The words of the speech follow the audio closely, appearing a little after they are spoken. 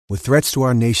With threats to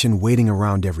our nation waiting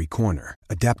around every corner,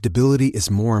 adaptability is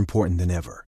more important than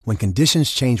ever. When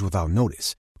conditions change without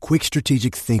notice, quick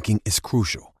strategic thinking is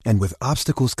crucial. And with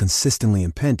obstacles consistently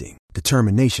impending,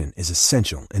 determination is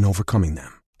essential in overcoming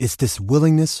them. It's this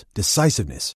willingness,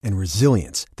 decisiveness, and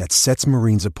resilience that sets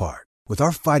Marines apart. With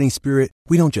our fighting spirit,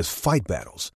 we don't just fight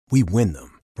battles, we win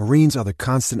them. Marines are the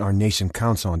constant our nation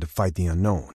counts on to fight the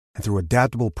unknown. And through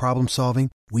adaptable problem solving,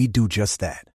 we do just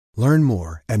that. Learn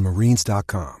more at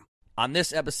marines.com. On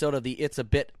this episode of the It's a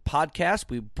Bit podcast,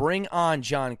 we bring on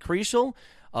John Kriesel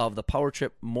of the Power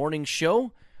Trip Morning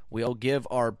Show. We'll give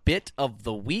our bit of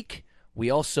the week. We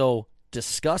also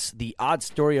discuss the odd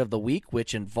story of the week,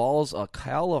 which involves a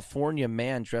California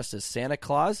man dressed as Santa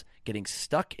Claus getting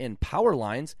stuck in power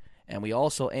lines, and we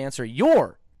also answer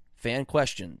your fan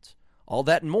questions. All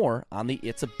that and more on the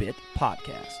It's a Bit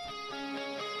podcast.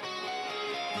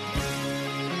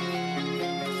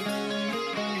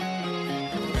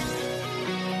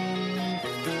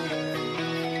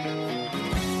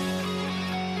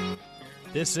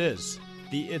 This is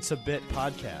the It's a Bit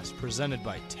podcast presented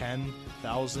by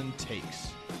 10,000 Takes.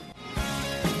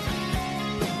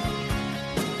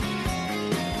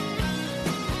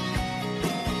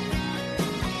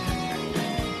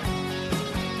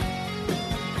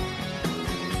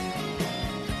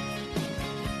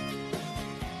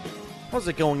 How's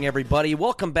it going, everybody?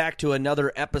 Welcome back to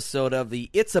another episode of the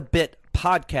It's a Bit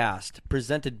podcast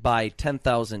presented by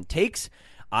 10,000 Takes.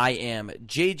 I am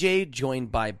JJ,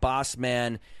 joined by Boss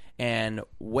Man and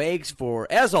Wags for,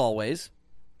 as always,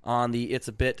 on the It's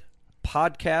a Bit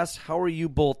podcast. How are you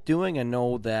both doing? I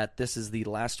know that this is the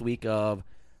last week of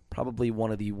probably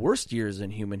one of the worst years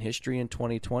in human history in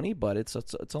 2020, but it's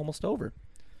almost over.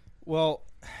 Well,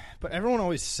 but everyone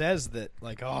always says that,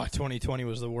 like, 2020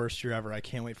 was the worst year ever. I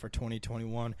can't wait for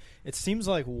 2021. It seems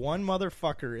like one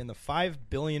motherfucker in the 5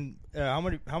 billion, how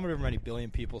many billion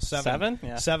people? Seven?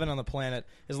 Yeah. 7 on the planet.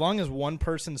 As long as one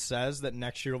person says that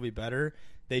next year will be better,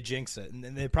 they jinx it. And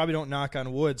they probably don't knock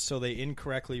on wood, so they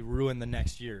incorrectly ruin the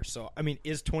next year. So, I mean,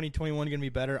 is 2021 going to be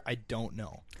better? I don't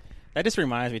know. That just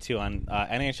reminds me, too, on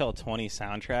NHL 20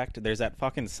 soundtrack, there's that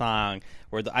fucking song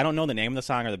where I don't know the name of the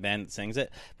song or the band that sings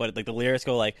it, but like the lyrics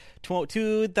go like,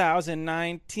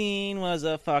 2019 was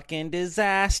a fucking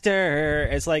disaster.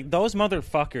 It's like, those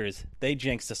motherfuckers, they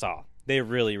jinxed us all. They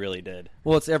really, really did.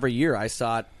 Well, it's every year. I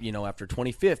saw it, after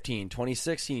 2015,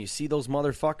 2016, you see those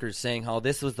motherfuckers saying how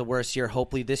this was the worst year,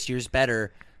 hopefully this year's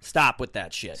better. Stop with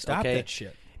that shit, Stop okay? that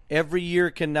shit. Every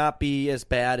year cannot be as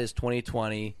bad as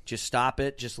 2020. Just stop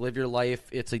it. Just live your life.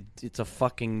 It's a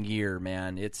fucking year,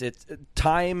 man. It's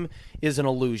time is an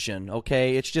illusion,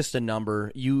 okay? It's just a number.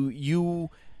 You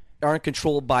aren't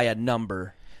controlled by a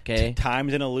number, okay?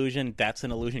 Time's an illusion. That's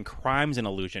an illusion. Crime's an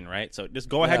illusion, right? So just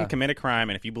go ahead and commit a crime,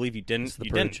 and if you believe you didn't,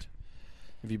 you didn't.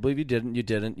 If you believe you didn't, you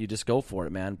didn't. You just go for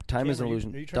it, man. Time is an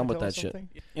illusion. Are you Done with trying that to tell us shit.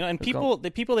 something? And the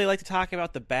people they like to talk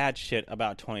about the bad shit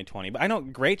about 2020, but I know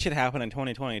great shit happened in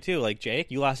 2020 too. Like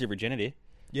Jake, you lost your virginity.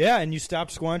 Yeah, and you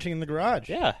stopped squanching in the garage.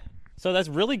 Yeah, so that's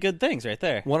really good things right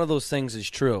there. One of those things is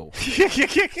true.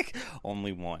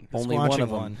 Only one. Only one Squanching of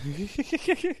them.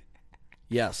 one.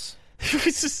 Yes.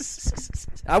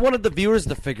 I wanted the viewers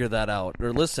to figure that out,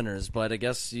 or listeners, but I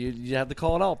guess you have to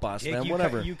call it out, boss, man.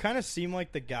 Whatever. You kind of seem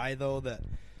like the guy, though, that,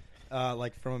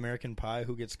 like from American Pie,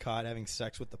 who gets caught having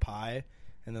sex with the pie,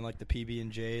 and then like the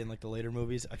PB&J and like the later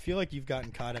movies. I feel like you've gotten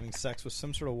caught having sex with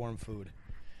some sort of warm food.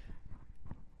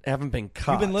 Haven't been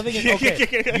caught.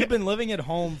 You've been living at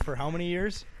home for how many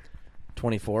years?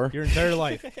 24. Your entire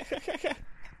life.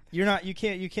 You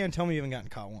can't tell me you haven't gotten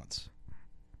caught once.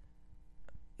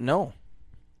 No.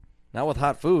 Not with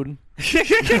hot food.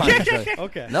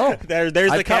 Okay. No.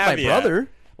 There's I the caught my caveat. brother.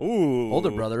 Ooh.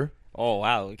 Older brother. Oh,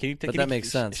 wow. Can you that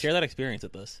makes sense. Share that experience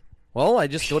with us. Well, I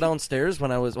just go downstairs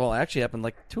when I was, actually happened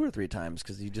like 2 or 3 times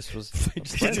because he just was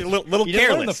Just a little You didn't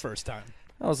learn careless. the first time.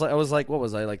 I was like, what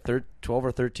was I, like 12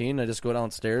 or 13? I just go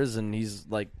downstairs and he's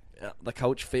like the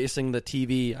couch facing the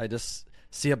TV. I just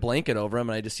see a blanket over him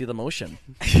and I just see the motion.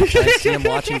 And I see him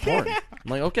watching porn. I'm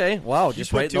like, okay, wow,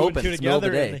 just right in the open. Two It's the middle of the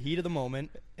together in day. the heat of the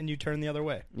moment, and you turn the other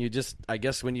way. You just, I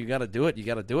guess when you got to do it, you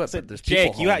got to do it. So, But there's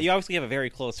Jake, people you home. obviously have a very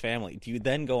close family. Do you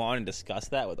then go on and discuss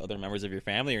that with other members of your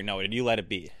family, or no? Did you let it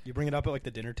be? You bring it up at like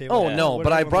the dinner table. Oh, Yeah. no, What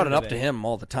but are I we brought it doing up to today? him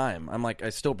all the time. I'm like, I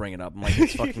still bring it up. I'm like,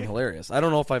 it's fucking hilarious. I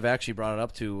don't know if I've actually brought it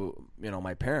up to,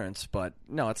 my parents, but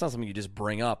no, it's not something you just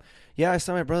bring up. Yeah, I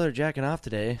saw my brother jacking off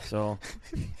today, so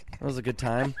that was a good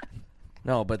time.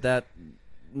 No, but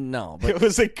It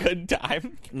was a good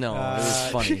time. no, it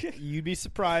was funny. You'd be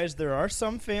surprised. There are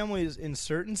some families in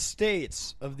certain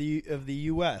states of the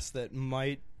U.S. that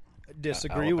might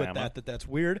disagree with Alabama. that's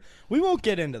weird. We won't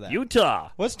get into that. Utah.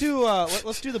 Let's do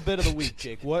let's do the bit of the week,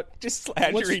 Jake. Just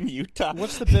slandering Utah.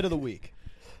 What's the bit of the week?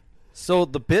 So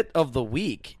the bit of the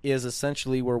week is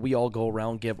essentially where we all go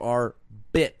around, give our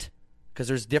bit, because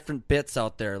there's different bits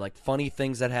out there, like funny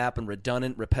things that happen,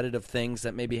 redundant, repetitive things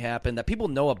that maybe happen that people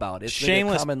know about. It's maybe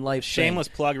a common life shameless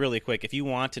plug really quick. If you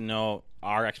want to know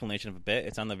our explanation of a bit,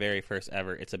 it's on the very first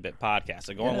ever It's a Bit podcast.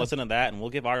 So go and listen to that, and we'll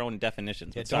give our own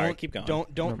definitions. But sorry, keep going.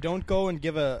 Don't go and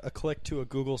give a click to a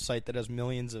Google site that has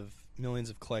millions of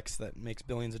clicks that makes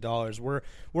billions of dollars. We're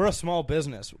a small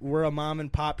business. We're a mom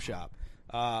and pop shop.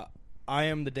 I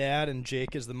am the dad, and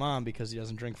Jake is the mom because he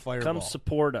doesn't drink Fireball. Come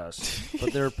support us.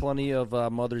 But there are plenty of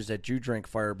mothers that do drink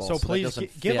Fireball. So please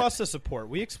give fit. us the support.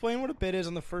 We explain what a bit is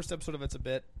in the first episode of It's a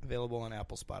Bit, available on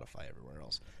Apple, Spotify, everywhere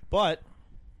else. But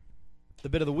the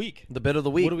bit of the week. The bit of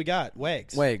the week. What do we got?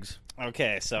 Wags.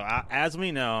 Okay, so as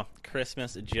we know,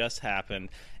 Christmas just happened,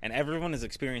 and everyone has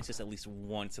experienced this at least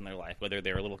once in their life, whether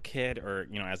they're a little kid or,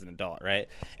 as an adult, right?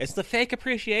 It's the fake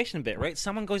appreciation bit, right?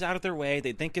 Someone goes out of their way,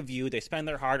 they think of you, they spend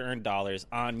their hard-earned dollars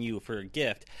on you for a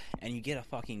gift, and you get a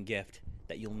fucking gift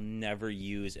that you'll never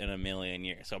use in a million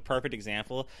years. So perfect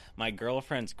example, my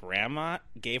girlfriend's grandma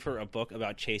gave her a book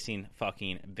about chasing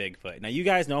fucking Bigfoot. Now you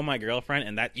guys know my girlfriend,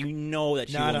 and that she will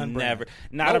never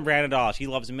on brand at all. She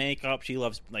loves makeup, she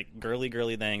loves like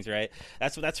girly things, right?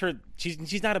 That's her.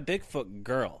 She's not a Bigfoot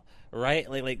girl.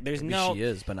 Right? Like there's Maybe she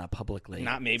is, but not publicly.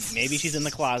 Not maybe she's in the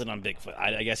closet on Bigfoot.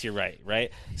 I guess you're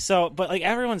right? So, but like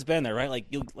everyone's been there, right? Like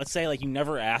let's say like you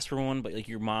never asked for one, but like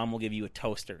your mom will give you a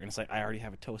toaster, and it's like I already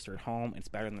have a toaster at home. It's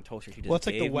better than the toaster she just gave me. Well, it's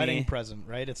like the wedding present,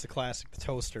 right? It's the classic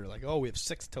toaster. Like, oh, we have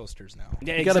 6 toasters now.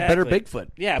 Yeah, you got a better Bigfoot.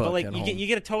 Yeah, but like you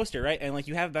get a toaster, right? And like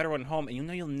you have a better one at home, and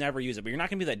you'll never use it. But you're not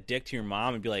gonna be that dick to your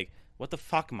mom and be like, what the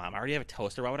fuck, Mom? I already have a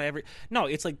toaster. Why would I ever? No,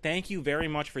 it's like, thank you very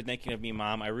much for thinking of me,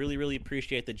 Mom. I really, really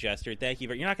appreciate the gesture. Thank you.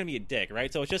 You're not going to be a dick,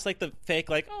 right? So it's just like the fake,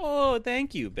 like, oh,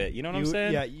 thank you bit. You know what I'm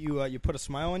saying? Yeah, you put a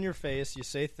smile on your face, you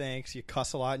say thanks, you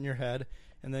cuss a lot in your head,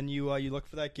 and then you look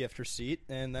for that gift receipt,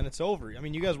 and then it's over. I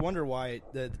mean, you guys wonder why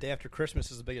the day after Christmas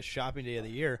is the biggest shopping day of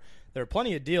the year. There are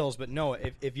plenty of deals, but no,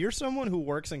 if you're someone who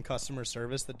works in customer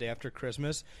service the day after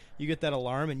Christmas, you get that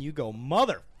alarm and you go,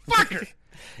 motherfucker!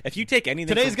 If you take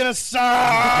anything, today's gonna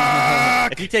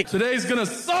suck. If you take today's gonna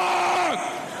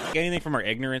suck. Anything from our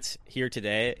ignorance here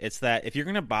today, it's that if you're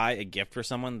gonna buy a gift for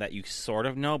someone that you sort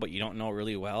of know but you don't know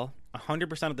really well,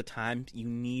 100% of the time you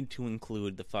need to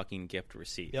include the fucking gift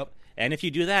receipt. Yep. And if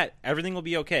you do that, everything will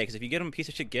be okay. Because if you get them a piece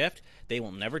of shit gift, they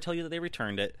will never tell you that they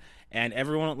returned it, and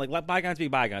everyone let bygones be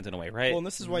bygones in a way, right? Well, and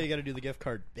this is why you got to do the gift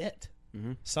card bit.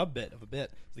 Sub bit of a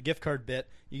bit. The gift card bit.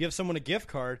 You give someone a gift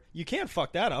card, you can't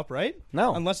fuck that up, right?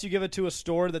 No. Unless you give it to a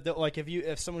store that like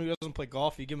if someone who doesn't play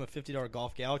golf, you give them a $50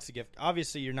 Golf Galaxy gift.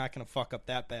 Obviously, you're not going to fuck up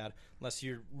that bad unless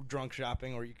you're drunk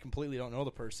shopping or you completely don't know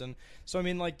the person. So I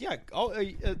mean, like, yeah,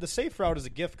 the safe route is a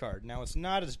gift card. Now it's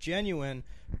not as genuine,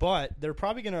 but they're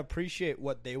probably going to appreciate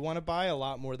what they want to buy a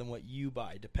lot more than what you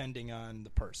buy, depending on the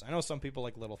person. I know some people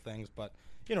like little things, but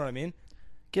you know what I mean.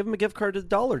 Give them a gift card to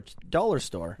the dollar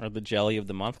store. Or the Jelly of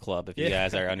the Month Club, if you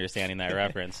guys are understanding that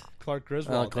reference. Clark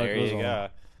Griswold. There you go.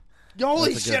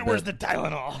 Holy shit, where's the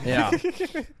Tylenol? Yeah.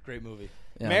 Great movie.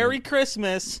 Yeah. Merry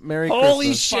Christmas. Holy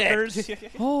Christmas.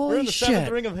 Fuckers. Holy We're in the shit.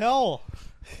 7th ring of hell.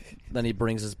 Then he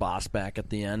brings his boss back at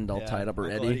the end, all tied up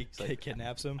already. He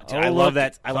kidnaps him. I love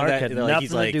that. I love Clark that. had Like,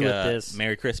 he's nothing like, to do with this.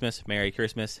 Merry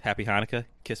Christmas, Happy Hanukkah,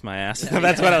 kiss my ass.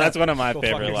 That's one of my Go fuck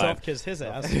favorite yourself, lines. kiss his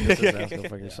ass. Kiss his ass, go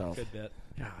fuck yourself. Good bit.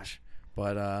 Gosh.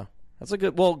 But that's a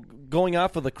good. Well, going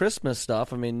off of the Christmas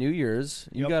stuff, I mean, New Year's.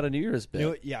 You got a New Year's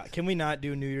bit. Can we not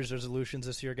do New Year's resolutions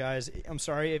this year, guys? I'm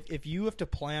sorry. If you have to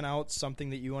plan out something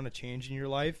that you want to change in your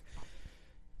life,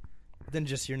 then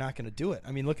just you're not going to do it.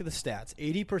 I mean, look at the stats.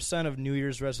 80% of New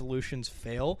Year's resolutions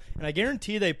fail, and I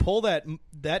guarantee they pull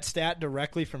that stat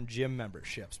directly from gym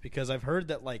memberships, because I've heard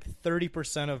that like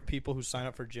 30% of people who sign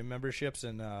up for gym memberships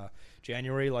in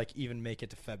January like even make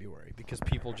it to February because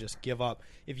people just give up.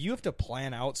 If you have to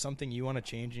plan out something you want to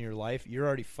change in your life, you're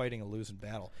already fighting a losing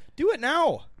battle. Do it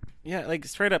now. Yeah, like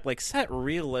straight up, like set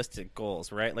realistic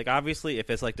goals, right? Like obviously,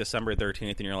 if it's like December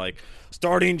 13th and you're like,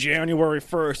 starting January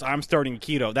 1st, I'm starting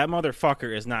keto. That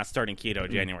motherfucker is not starting keto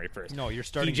January 1st. No, you're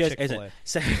starting He just Chick-fil-A.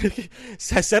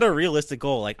 Set a realistic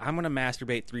goal. Like I'm gonna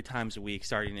masturbate 3 times a week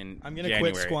starting in I'm gonna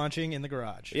January. quit squanching in the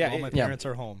garage Yeah, while my yeah. parents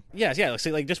are home. Yes, yeah.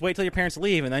 So like just wait till your parents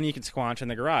leave and then you can squanch in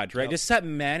the garage, right? Yep. Just set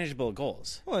manageable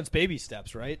goals. Well, it's baby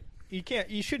steps, right?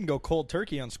 You shouldn't go cold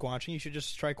turkey on squanching. You should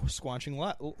just try squanching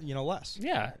less.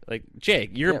 Yeah, like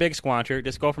Jake, you're a big squancher.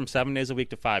 Just go from 7 days a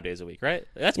week to 5 days a week, right?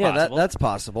 That's possible. That's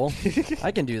possible.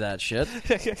 I can do that shit.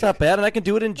 It's not bad, and I can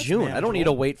do it in June. I don't need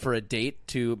to wait for a date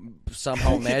to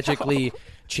somehow magically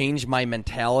change my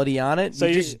mentality on it. So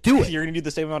you just do it. You're going to do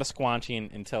the same amount of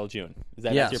squanching until June.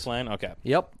 That's your plan? Okay.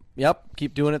 Yep.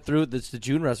 Keep doing it through. That's the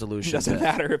June resolution. It doesn't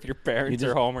matter if your parents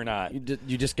are home or not.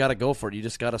 You just got to go for it. You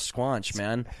just got to squanch,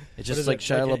 man. It's just like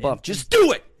Shia like LaBeouf. Just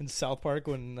do it! In South Park,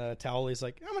 when Towley's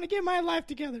like, I'm going to get my life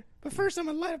together, but first I'm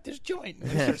going to light up this joint.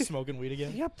 And he starts smoking weed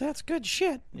again. Yep, that's good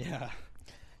shit. Yeah.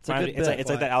 It's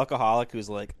like that alcoholic who's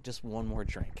like, just one more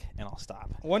drink and I'll stop.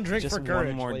 One drink just for courage.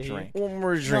 One more drink. One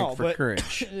more drink for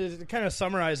courage. To kind of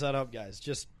summarize that up, guys,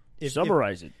 just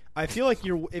summarize it. I feel like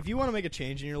if you want to make a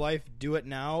change in your life, do it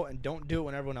now and don't do it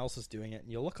when everyone else is doing it.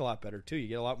 And you'll look a lot better, too. You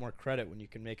get a lot more credit when you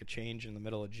can make a change in the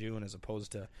middle of June as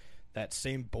opposed to that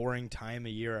same boring time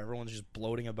of year. Everyone's just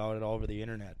bloating about it all over the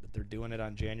internet, but they're doing it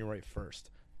on January 1st.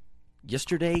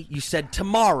 Yesterday, you said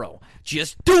tomorrow.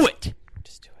 Just do it.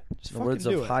 Just do it. In the words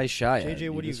of High Shia.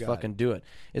 JJ, what do you just got? fucking do it.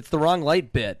 It's the wrong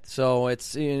light bit. So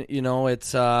it's, it's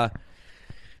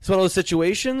one of those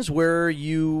situations where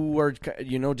you are,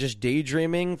 just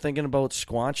daydreaming, thinking about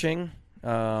squanching,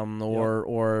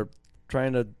 or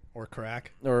trying to, or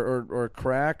crack, or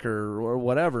crack, or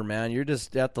whatever, man. You're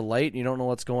just at the light and you don't know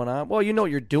what's going on. Well, you know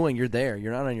what you're doing. You're there.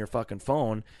 You're not on your fucking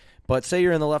phone. But say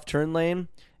you're in the left turn lane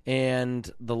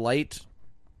and the light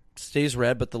stays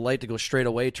red, but the light to go straight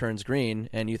away turns green,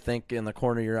 and you think in the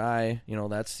corner of your eye,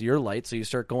 that's your light. So you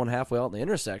start going halfway out in the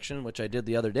intersection, which I did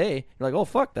the other day. You're like, oh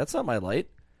fuck, that's not my light.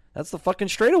 That's the fucking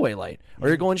straightaway light. Or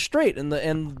you're going straight, and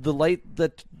the light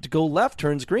that to go left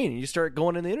turns green, and you start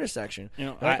going in the intersection.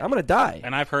 I'm going to die.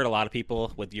 And I've heard a lot of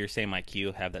people with your same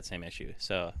IQ have that same issue.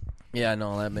 So yeah,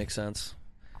 no, that makes sense.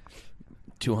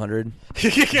 200.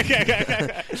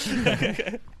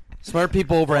 Smart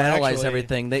people overanalyze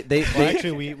everything.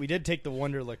 Actually, we did take the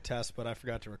Wonderlic test, but I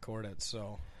forgot to record it,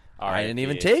 so... I didn't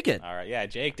even take it. All right, yeah,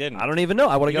 Jake didn't. I don't even know.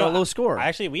 I would have got a low score.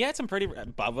 Actually, we had some pretty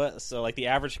Bubba. So, like the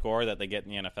average score that they get in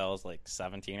the NFL is like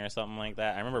 17 or something like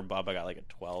that. I remember Bubba got like a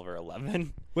 12 or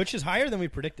 11, which is higher than we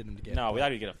predicted him to get. No, we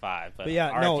thought he'd get a 5, but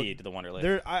yeah, RIP to the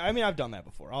Wonderlic. I mean, I've done that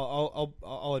before.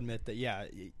 I'll admit that. Yeah.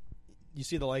 You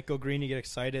see the light go green, you get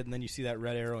excited, and then you see that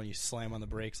red arrow, and you slam on the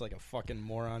brakes like a fucking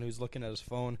moron who's looking at his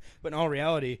phone. But in all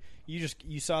reality,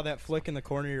 you saw that flick in the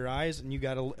corner of your eyes, and you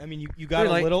got a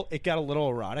little. It got a little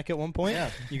erotic at one point. Yeah.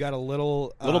 You got a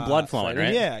little blood flowing,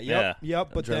 right? Yeah, yep.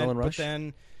 But Adrenaline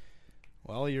then,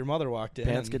 well, your mother walked in.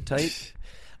 Pants get tight.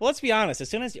 Well, let's be honest. As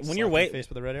soon as when you're waiting, face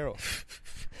with a red arrow.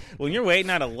 When you're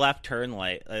waiting at a left turn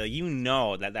light,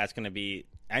 that's going to be.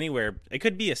 Anywhere, it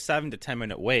could be a 7 to 10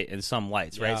 minute wait in some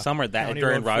lights, right? Somewhere that County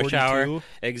during Road rush hour, 42.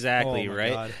 exactly, Oh, my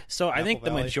right? God. So I think Apple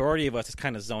the Valley. majority of us is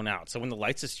kind of zone out. So when the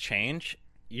lights just change,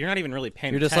 you're not even really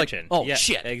paying You're just like, attention. oh, Yeah,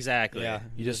 shit. exactly. Yeah.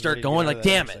 You just Ready start to going get out like, of that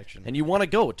damn it. intersection. And you want to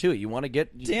go, too. You want to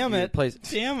get... Damn it. Place.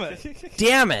 Damn it.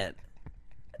 Damn it.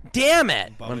 Damn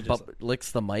it. Bubba When just- Bubba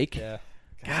licks the mic. Yeah.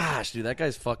 Gosh, dude, that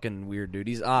guy's fucking weird, dude.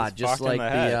 He's odd. Just fucked in like the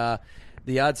head.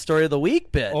 the odd story of the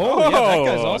week bit. Oh, yeah, that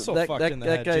guy's also That- fucked that- in the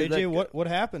that head. guy- JJ, that- what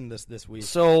happened this week?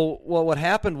 So, well, what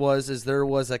happened was there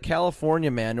was a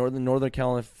California man, Northern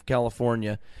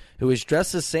California, who was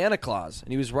dressed as Santa Claus,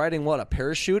 and he was riding a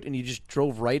parachute, and he just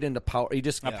drove right into power. He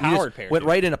just powered went parachute.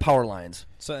 right into power lines.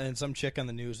 So, and some chick on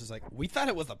the news was like, "We thought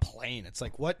it was a plane." It's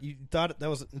like, what? You thought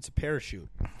it's a parachute?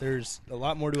 There's a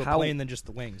lot more to a plane than just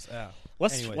the wings. Yeah.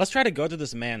 Let's try to go to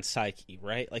this man's psyche,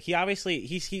 right? Like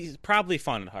he's probably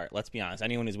fun at heart. Let's be honest.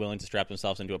 Anyone who's willing to strap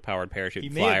themselves into a powered parachute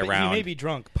and fly around, he may be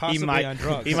drunk, possibly on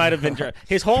drugs. He might have been drunk.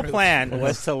 His whole plan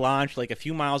was to launch like a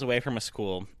few miles away from a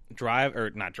school, fly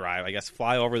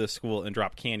over the school and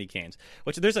drop candy canes.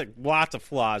 Which there's lots of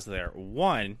flaws there.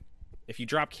 One, if you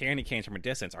drop candy canes from a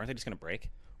distance, aren't they just going to break?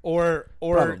 Or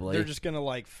Probably. they're just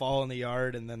gonna fall in the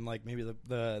yard, and then maybe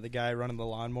the guy running the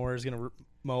lawnmower is gonna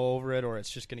mow over it, or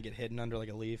it's just gonna get hidden under a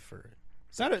leaf. Or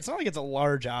it's not like it's a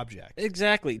large object.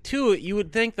 Exactly. Two, you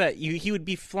would think that he would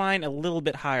be flying a little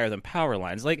bit higher than power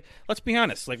lines. Like, let's be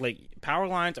honest. Like power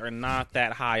lines are not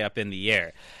that high up in the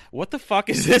air. What the fuck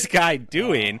is this guy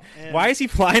doing? Why is he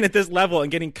flying at this level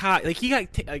and getting caught?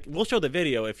 Like we'll show the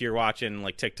video if you're watching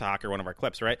like TikTok or one of our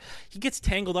clips, right? He gets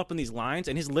tangled up in these lines,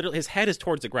 and his head is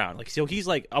towards the ground. Like, so he's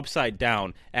like upside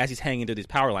down as he's hanging to these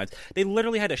power lines. They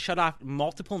literally had to shut off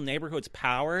multiple neighborhoods'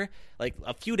 power like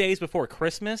a few days before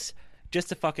Christmas, just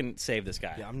to fucking save this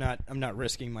guy. Yeah, I'm not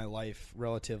risking my life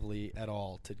relatively at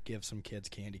all to give some kids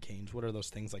candy canes. What are those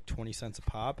things, like 20 cents a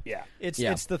pop? Yeah.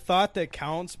 It's the thought that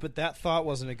counts, but that thought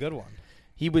wasn't a good one.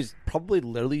 He was probably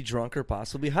literally drunk or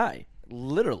possibly high.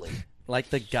 literally. Like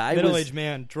the guy middle-aged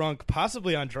man, drunk,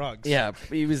 possibly on drugs. Yeah,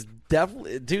 he was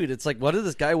definitely, dude. It's like, what did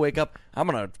this guy wake up? I'm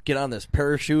gonna get on this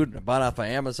parachute I bought off of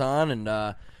Amazon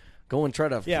and go and try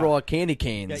to throw out candy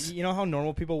canes. Yeah, you know how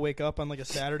normal people wake up on like a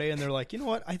Saturday and they're like, you know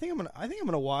what? I think I'm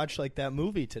gonna watch like that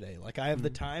movie today. Like I have the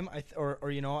time.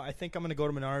 Or you know, I think I'm gonna go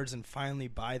to Menards and finally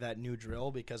buy that new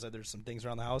drill because there's some things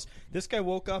around the house. This guy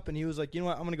woke up and he was like, you know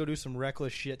what? I'm gonna go do some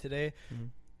reckless shit today.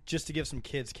 Just to give some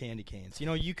kids candy canes. You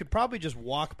know, you could probably just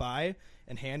walk by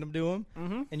and hand them to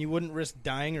them, and you wouldn't risk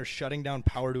dying or shutting down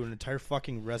power to an entire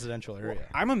fucking residential area. Well,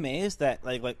 I'm amazed that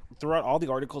like throughout all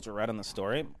the articles I read on the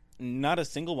story, not a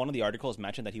single one of the articles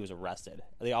mentioned that he was arrested.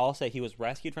 They all say he was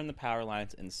rescued from the power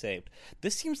lines and saved.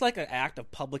 This seems like an act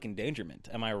of public endangerment.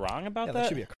 Am I wrong about that? That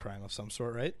should be a crime of some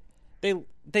sort, right?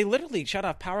 They literally shut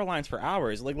off power lines for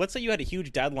hours. Like, let's say you had a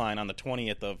huge deadline on the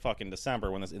 20th of fucking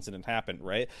December when this incident happened,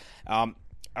 right?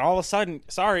 All of a sudden,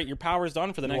 sorry, your power's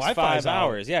done for the next 5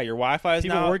 hours. Yeah, your Wi-Fi's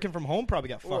People now. working from home probably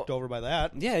got fucked over by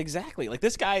that. Yeah, exactly. Like,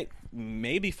 this guy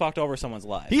maybe fucked over someone's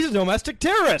life. He's a domestic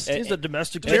terrorist. He's a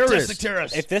domestic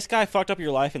terrorist. If this guy fucked up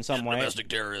your life in some way, domestic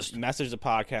terrorist. Message the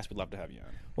podcast. We'd love to have you on.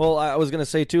 Well, I was gonna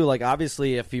say too, like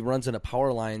obviously, if he runs into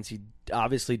power lines, he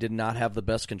obviously did not have the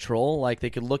best control. Like they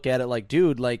could look at it like,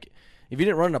 dude, like. If you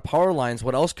didn't run into power lines,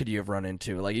 what else could you have run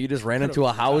into? Like you just ran into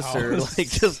a house or like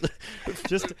just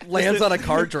lands on a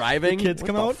car driving. The kids What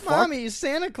come the out, fuck? Mommy,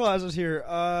 Santa Claus is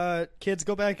here. Kids,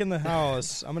 go back in the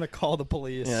house. I'm gonna call the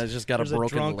police. Yeah, it's just got There's a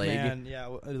broken drunk leg. Man, yeah,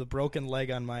 the broken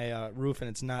leg on my roof, and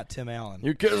it's not Tim Allen.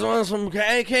 You kids want some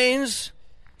candy canes?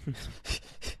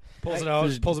 Pulls it out,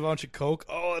 pulls a bunch of Coke.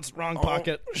 Oh, it's wrong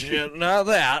pocket. Shit, not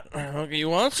that. Okay, you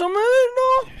want some of it?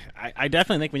 No. I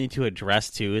definitely think we need to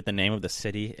address too the name of the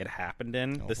city it happened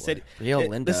in. Oh, The boy. city, Rio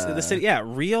Linda. The city, yeah,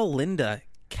 Rio Linda,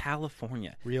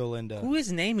 California. Rio Linda. Who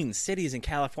is naming cities in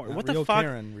California? What Rio the fuck?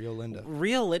 Karen, Rio Linda.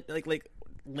 Like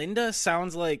Linda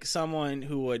sounds like someone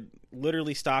who would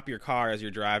literally stop your car as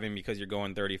you're driving because you're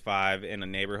going 35 in a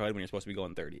neighborhood when you're supposed to be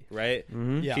going 30, right?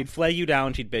 Yeah. She'd flag you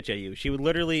down. She'd bitch at you. She would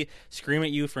literally scream at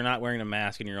you for not wearing a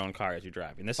mask in your own car as you're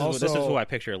driving. This is who I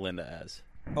picture Linda as.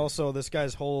 Also, this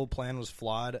guy's whole plan was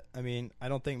flawed. I mean, I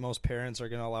don't think most parents are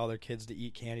going to allow their kids to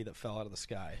eat candy that fell out of the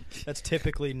sky. That's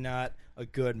typically not a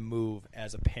good move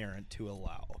as a parent to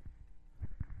allow.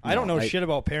 I don't know shit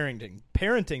about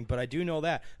parenting, but I do know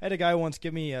that. I had a guy once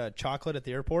give me chocolate at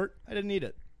the airport. I didn't eat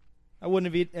it. I wouldn't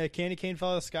have eaten a candy cane fell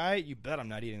out of the sky. You bet I'm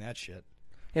not eating that shit.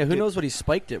 Yeah, who knows what he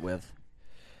spiked it with?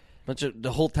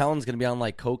 The whole town's gonna be on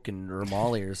like Coke or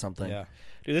Molly or something. Yeah.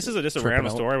 Dude, this is just a Tripping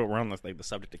random out. story, but we're on the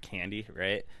subject of candy,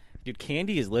 right? Dude,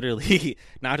 candy is literally,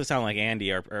 not to sound like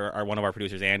Andy, or one of our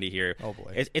producers, Andy here. Oh,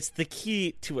 boy. It's the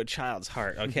key to a child's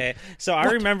heart, okay? So I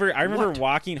remember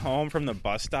walking home from the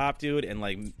bus stop, dude,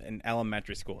 in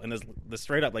elementary school. And the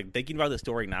straight up, like, thinking about the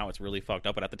story now, it's really fucked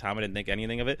up, but at the time I didn't think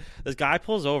anything of it. This guy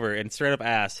pulls over and straight up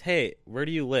asks, hey, where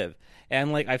do you live?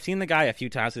 And, like, I've seen the guy a few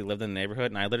times. He lived in the neighborhood,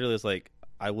 and I literally was like,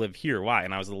 I live here. Why?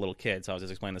 And I was a little kid, so I was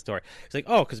just explaining the story. He's like,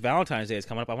 oh, because Valentine's Day is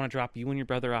coming up. I want to drop you and your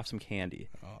brother off some candy.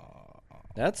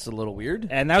 That's a little weird.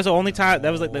 And that was the only time. That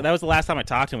was the last time I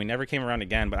talked to him. We never came around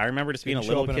again. But I remember just being Didn't a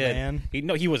little show up in a kid.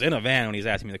 van? He was in a van when he was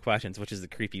asking me the questions, which is the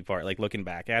creepy part. Like looking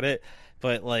back at it,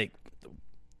 but like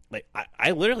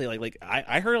I literally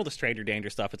I heard all the stranger danger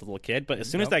stuff as a little kid. But as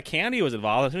soon as that candy was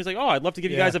involved, as soon as like, oh, I'd love to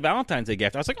give you guys a Valentine's Day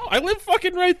gift. I was like, oh, I live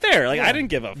fucking right there. Like I didn't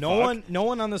give a fuck. No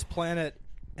one on this planet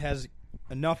has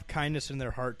enough kindness in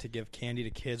their heart to give candy to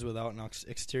kids without an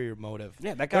exterior motive.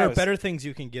 Yeah, that guy There are was- better things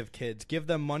you can give kids. Give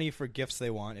them money for gifts they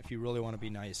want if you really want to be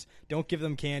nice. Don't give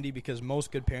them candy because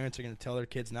most good parents are going to tell their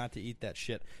kids not to eat that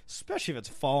shit, especially if it's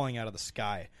falling out of the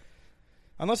sky.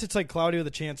 Unless it's like Cloudy with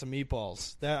a Chance of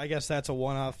Meatballs. I guess that's a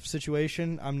one-off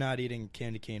situation. I'm not eating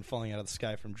candy cane falling out of the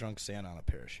sky from drunk Santa on a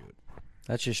parachute.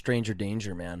 That's just stranger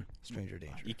danger, man. Stranger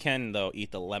danger. You can though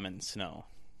eat the lemon snow.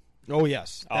 Oh,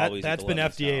 yes. Always That's eat the been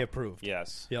lemon FDA snow. approved.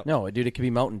 Yes. Yep. No, dude, it could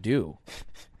be Mountain Dew.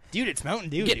 Dude, it's Mountain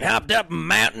Dew. Getting dude. hopped up in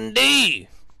Mountain Dew.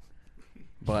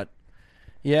 But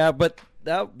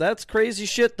that's crazy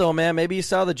shit though, man. Maybe you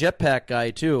saw the jetpack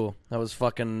guy too. That was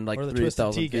fucking like Or the 3,000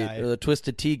 Twisted Tea feet. guy. Or the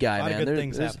Twisted Tea guy, A lot of man. good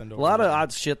things There's happened a over lot of there.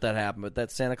 odd shit that happened, but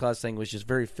that Santa Claus thing was just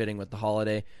very fitting with the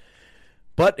holiday.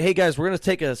 But hey, guys, we're gonna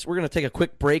take a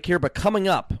quick break here. But coming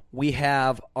up, we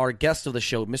have our guest of the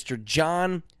show, Mr.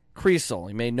 John Kriesel.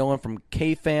 You may know him from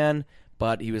K-Fan,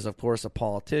 but he was, of course, a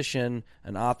politician,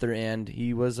 an author, and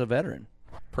he was a veteran.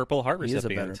 Purple Heart He is a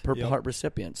recipient. veteran, Purple Yep. Heart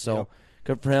recipient. So Yep.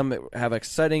 good for him. Have an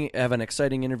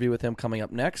exciting interview with him coming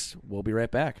up next. We'll be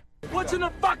right back.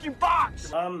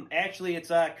 Actually, it's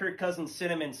Kirk Cousins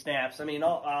Cinnamon Snaps. I mean,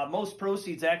 most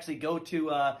proceeds actually go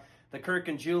to the Kirk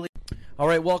and Julie. All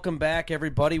right, welcome back,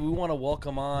 everybody. We want to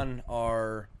welcome on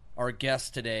our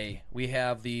guest today. We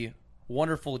have the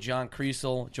wonderful John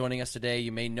Kriesel joining us today.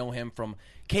 You may know him from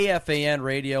KFAN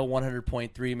Radio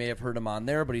 100.3. You may have heard him on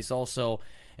there, but he's also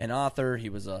an author. He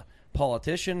was a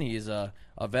politician. He's a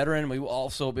veteran. We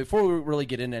also, before we really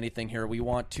get into anything here, we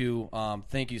want to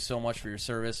thank you so much for your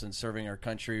service and serving our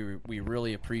country. We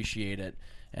really appreciate it.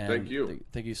 And thank you.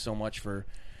 Thank you so much for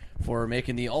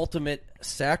making the ultimate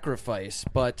sacrifice.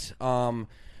 But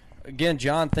again,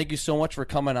 John, thank you so much for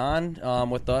coming on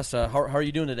with us. How are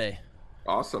you doing today?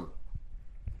 Awesome,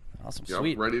 yep,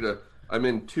 sweet. I'm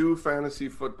in 2 fantasy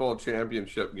football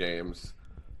championship games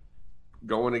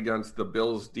going against the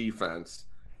Bills defense,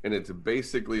 and it's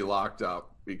basically locked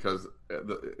up because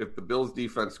if the Bills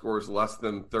defense scores less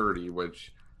than 30,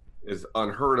 which is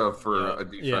unheard of for a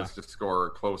defense to score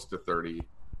close to 30,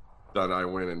 then I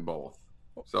win in both.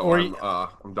 So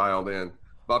I'm dialed in.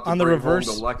 About to on the bring reverse,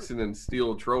 home the Lexington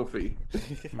Steel Trophy.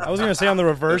 I was going to say on the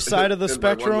reverse side of the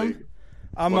spectrum,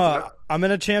 I'm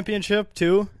in a championship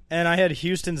too, and I had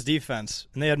Houston's defense,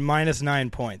 and they had -9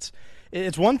 points.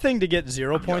 It's one thing to get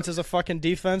 0 points as a fucking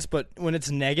defense, but when it's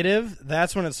negative,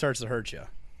 that's when it starts to hurt you.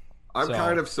 I'm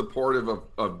kind of supportive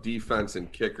of defense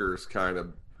and kickers kind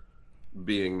of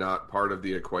being not part of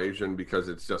the equation because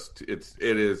it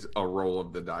is a roll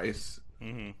of the dice.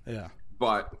 Mm-hmm. Yeah.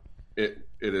 But it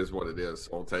is what it is.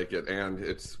 I'll take it, and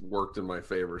it's worked in my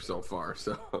favor so far.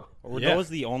 So were those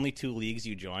the only 2 leagues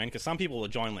you joined? Because some people will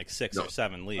join like 6 or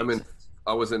 7 leagues.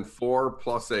 I was in 4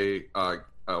 plus I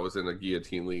was in a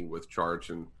guillotine league with Charge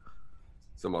and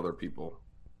some other people.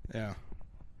 Yeah.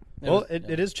 Well,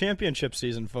 it is championship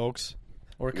season, folks.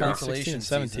 Or consolation 16 and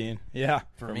 17. season. Yeah.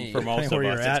 For me. For most of where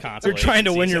us, you're it's at. You're trying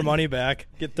to win your season. money back,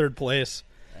 get 3rd place.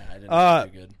 Yeah, I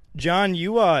didn't do good. John,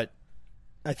 you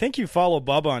I think you follow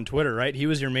Bubba on Twitter, right? He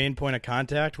was your main point of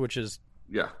contact, which is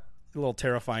Yeah. a little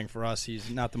terrifying for us.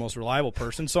 He's not the most reliable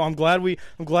person, so I'm glad we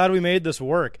made this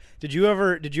work. Did you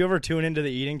ever tune into the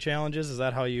eating challenges? Is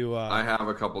that how you? I have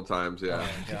a couple times. Yeah.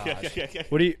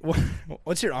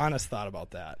 What's your honest thought about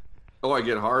that? Oh, I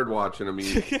get hard watching them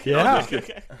eat. Yeah.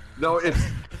 No, it's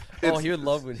he would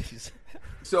love when he's.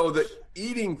 So the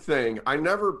eating thing, I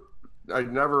never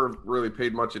really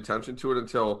paid much attention to it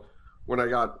until when I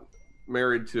got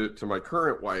married to my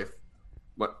current wife.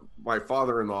 My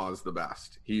father-in-law is the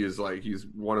best. He's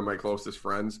one of my closest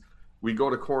friends. We go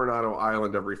to Coronado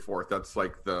Island every 4th. That's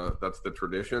the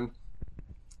tradition.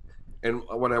 And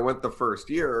when I went the first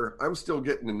year, I'm still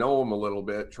getting to know him a little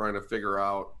bit, trying to figure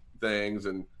out things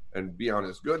and be on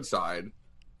his good side.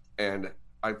 And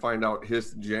I find out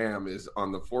his jam is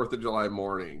on the 4th of July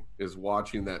morning is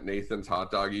watching that Nathan's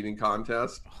hot dog eating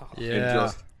contest. Yeah.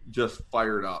 And just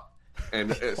fired up.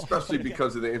 And especially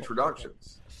because of the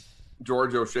introductions.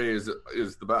 George O'Shea is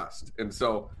the best. And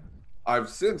so I've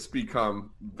since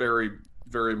become very,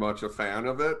 very much a fan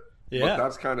of it. Yeah. But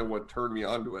that's kind of what turned me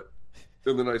onto it.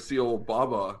 And then I see old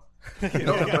Bubba. He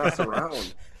doesn't mess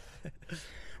around.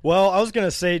 Well, I was going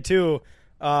to say, too,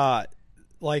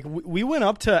 we went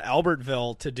up to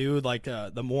Albertville to do, like,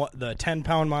 the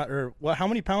 10-pound or what? How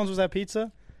many pounds was that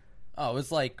pizza? Oh, it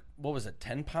was like, what was it,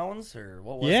 10 pounds or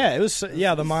what was it? Yeah, it was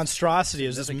the monstrosity. It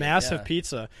was this massive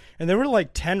pizza. And there were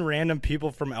like 10 random people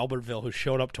from Albertville who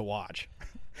showed up to watch.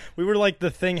 We were like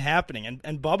the thing happening.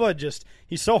 And Bubba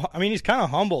he's kind of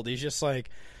humbled. He just kind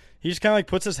of like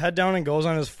puts his head down and goes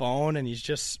on his phone, and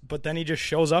but then he just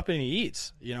shows up and he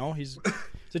eats. You know, he's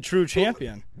a true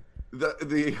champion.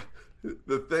 The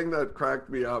thing that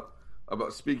cracked me up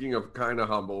about, speaking of kind of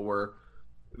humble, were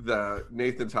the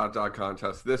Nathan's hot dog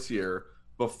contest this year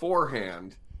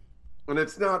beforehand, and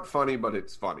it's not funny, but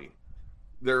it's funny.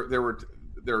 They're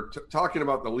talking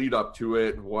about the lead up to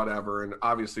it and whatever, and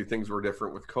obviously things were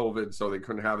different with COVID, so they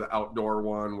couldn't have the outdoor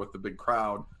one with the big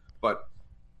crowd. But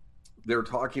they're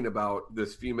talking about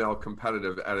this female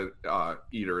competitive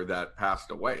eater that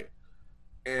passed away,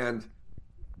 and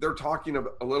they're talking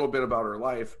a little bit about her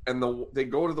life, and they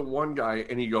go to the one guy,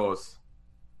 and he goes,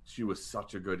 "She was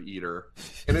such a good eater,"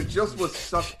 and it just was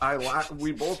such.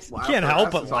 We both laughed. Can't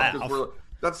help but laugh.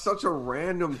 That's such a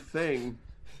random thing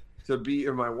to be.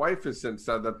 And my wife has since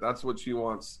said that's what she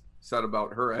wants said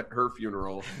about her at her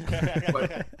funeral.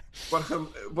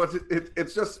 but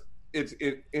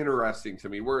it's interesting to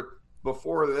me.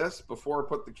 Before I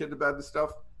put the kid to bed and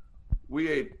stuff,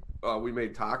 we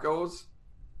made tacos,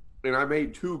 and I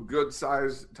made 2 good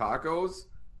sized tacos.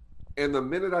 And the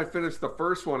minute I finished the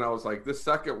first one, I was like, this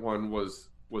second one was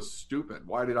stupid.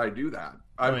 Why did I do that?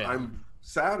 I'm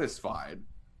satisfied.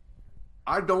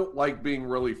 I don't like being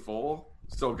really full,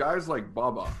 So guys like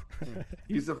Bubba,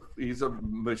 he's a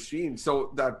machine.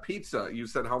 So that pizza, you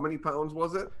said how many pounds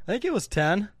was it? I think it was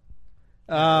 10.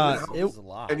 It was a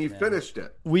lot, And he man. finished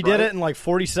it. We did it in like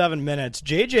 47 minutes.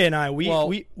 JJ and I,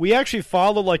 we actually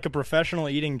followed like a professional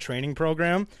eating training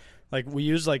program. Like we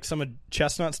used like some of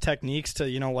Chestnut's techniques to,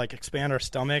 like expand our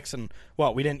stomachs. And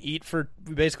we didn't eat for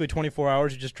basically 24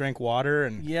 hours. You just drank water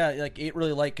and Yeah, like ate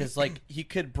really light because like he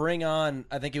could bring on.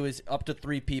 I think it was up to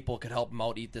 3 people could help him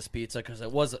out eat this pizza because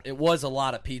it was a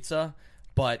lot of pizza,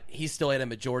 but he still ate a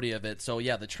majority of it. So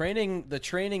yeah, the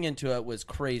training into it was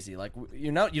crazy. Like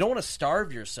you don't want to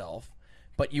starve yourself,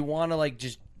 but you want to like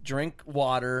just drink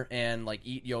water and like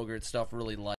eat yogurt stuff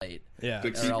really light. yeah. To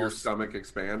keep your stomach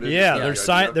expanded. Yeah, Is that there's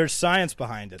the idea? there's science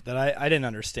behind it that I didn't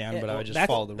understand, but I Well, would just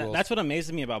follow the rules. That's what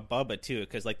amazes me about Bubba too,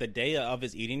 because like the day of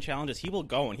his eating challenges, he will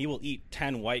go and he will eat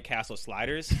 10 White Castle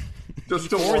sliders Just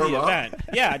to before warm the up? event.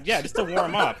 Yeah, just to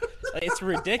warm up. It's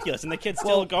ridiculous, and the kid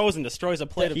still goes and destroys a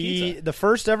plate of pizza. The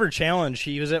first ever challenge,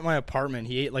 he was at my apartment.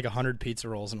 He ate like 100 pizza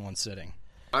rolls in one sitting.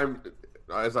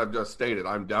 As I've just stated,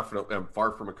 I'm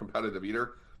far from a competitive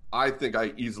eater. I think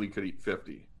I easily could eat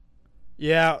 50.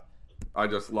 Yeah, I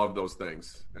just love those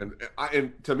things, and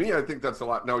to me, I think that's a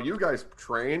lot. Now, you guys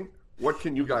train. What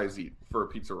can you guys eat for a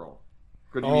pizza roll?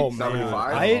 Could you Oh, eat man. 75?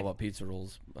 I don't know about pizza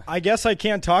rolls. I guess I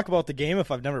can't talk about the game if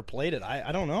I've never played it.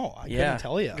 I don't know. I couldn't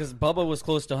tell you. Because Bubba was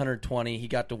close to 120. He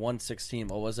got to 116.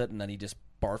 What was it? And then he just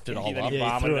barfed it all Then up. he Yeah, he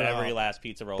vomited threw it every out. last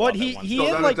pizza roll. But up he at once. he So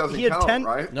had then like it doesn't he had count, 10.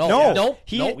 right? No,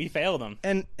 we failed him.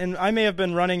 and I may have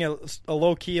been running a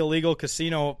low key illegal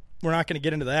casino. We're not going to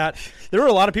get into that. There were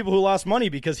a lot of people who lost money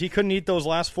because he couldn't eat those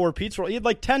last 4 pizza rolls. He had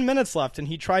like 10 minutes left, and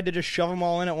he tried to just shove them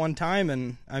all in at one time.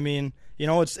 And I mean,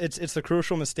 it's the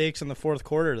crucial mistakes in the fourth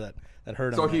quarter that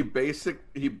hurt him. So he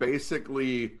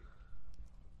basically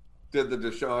did the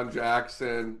Deshaun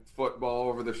Jackson football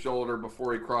over the shoulder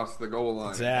before he crossed the goal line.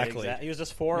 Exactly. He was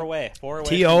just 4 away. 4 away.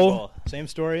 from the T.O. goal. Same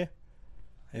story.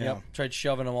 Yeah. Yep. Tried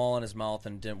shoving them all in his mouth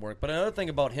and didn't work. But another thing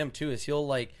about him too is he'll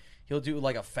do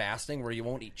like a fasting where you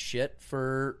won't eat shit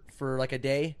for like a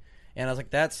day. And I was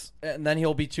like, and then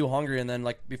he'll be too hungry. And then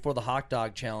like before the hot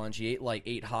dog challenge, he ate like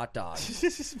 8 hot dogs.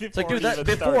 It's like, dude,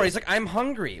 he's like, I'm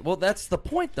hungry. Well, that's the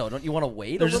point though. Don't you want to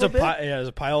wait There's a just little bit? there's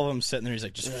a pile of them sitting there. He's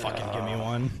like, just fucking give me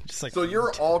one. Just like So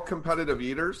you're all competitive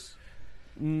eaters?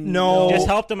 no. Just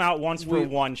helped him out once for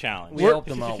one challenge. We helped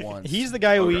him out once. He's the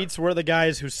guy who Okay. eats. We're the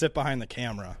guys who sit behind the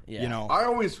camera. Yeah.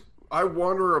 I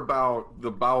wonder about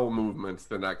the bowel movements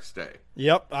the next day.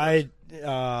 Yep.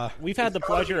 We've had the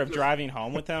pleasure of driving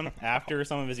home with him after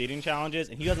some of his eating challenges,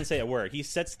 and he doesn't say a word. He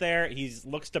sits there, he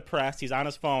looks depressed, he's on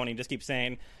his phone, he just keeps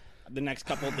saying, the next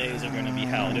couple of days are going to be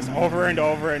hell, just over and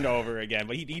over and over again.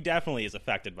 But he definitely is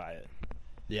affected by it.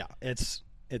 Yeah. It's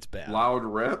bad. Loud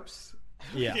rips.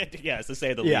 Yeah. Yes, to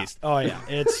say the Yeah. least. Oh yeah.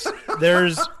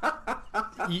 There's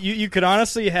you could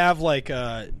honestly have like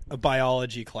a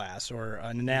biology class or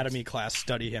an anatomy class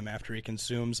study him after he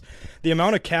consumes the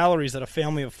amount of calories that a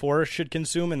family of 4 should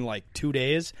consume in like 2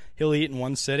 days. He'll eat in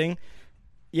one sitting.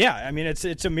 Yeah, I mean it's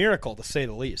a miracle to say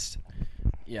the least.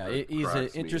 Yeah, he's an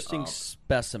cracks me interesting up.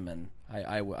 specimen,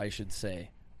 I should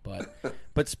say.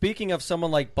 But speaking of someone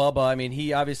like Bubba, I mean,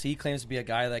 he claims to be a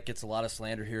guy that gets a lot of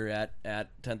slander here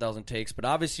at 10,000 Takes. But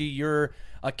obviously, you're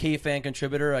a K-Fan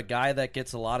contributor, a guy that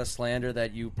gets a lot of slander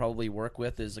that you probably work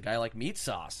with is a guy like Meat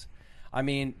Sauce. I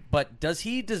mean, but does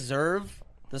he deserve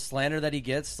the slander that he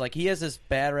gets? Like, he has this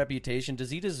bad reputation.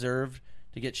 Does he deserve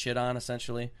to get shit on,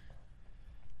 essentially?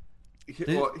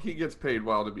 He gets paid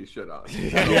well to be shit on.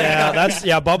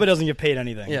 Yeah, Bubba doesn't get paid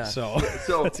anything. Yeah. So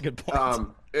So that's a good point.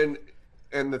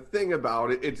 And the thing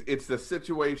about it, it's the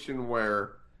situation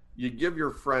where you give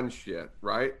your friend shit,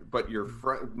 right? But your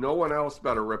friend, no one else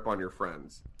better rip on your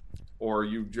friends, or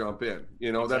you jump in.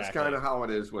 That's Exactly. kind of how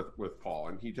it is with Paul,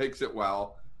 and he takes it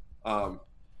well.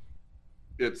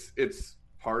 It's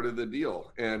part of the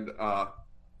deal, and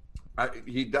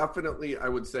he definitely, I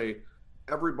would say,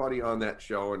 everybody on that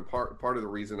show, and part of the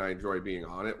reason I enjoy being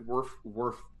on it,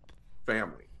 we're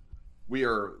family. We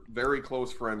are very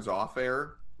close friends off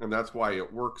air. And that's why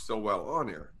it works so well on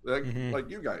air, like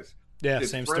you guys. Yeah, it's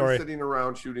same friends story. sitting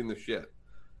around shooting the shit.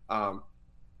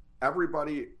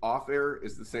 Everybody off air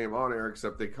is the same on air,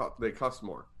 except they cuss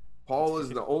more. Paul is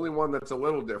the only one that's a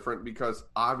little different because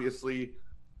obviously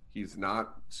he's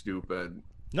not stupid.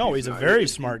 No, he's a not- very he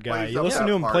smart guy. plays You up listen that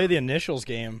to him part. play the initials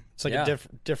game. It's like Yeah. a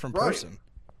different Right. person.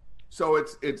 So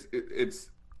it's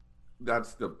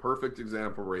that's the perfect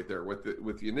example right there with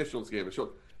the initials game. It shows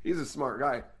he's a smart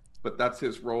guy, but that's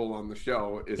his role on the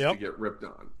show is to get ripped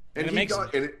on, and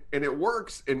it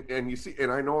works. And you see,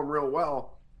 and I know him real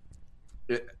well.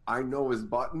 I know his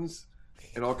buttons,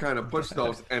 and I'll kind of push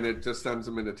those, and it just sends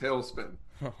them into tailspin.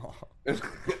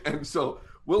 And so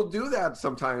we'll do that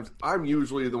sometimes. I'm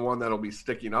usually the one that'll be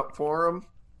sticking up for them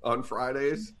on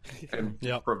Fridays and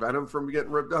prevent him from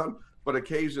getting ripped on. But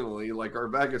occasionally, like our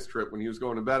Vegas trip, when he was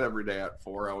going to bed every day at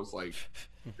 4, I was like,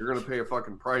 "You're going to pay a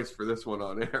fucking price for this one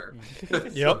on air."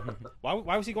 Yep.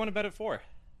 Why was he going to bed at 4?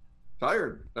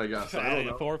 Tired, I guess. I don't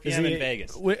know. 4 p.m. in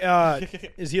Vegas.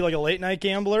 Is he like a late night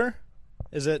gambler?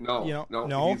 Is it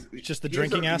No. It's just the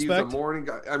drinking aspect. He's a morning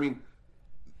guy. I mean,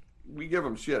 we give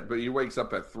him shit, but he wakes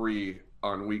up at 3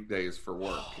 on weekdays for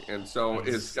work, and so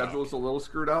his schedule's a little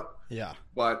screwed up. Yeah,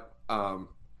 but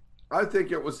I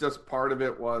think it was just part of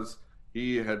it was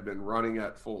he had been running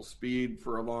at full speed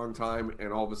for a long time,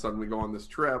 and all of a sudden we go on this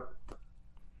trip,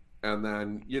 and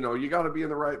then you got to be in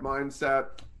the right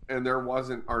mindset, and there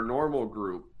wasn't our normal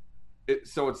group.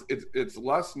 So it's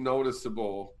less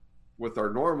noticeable with our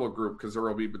normal group because there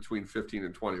will be between 15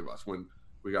 and 20 of us when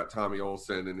we got Tommy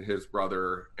Olson and his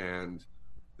brother and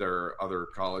their other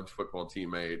college football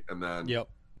teammate, and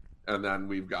then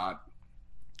we've got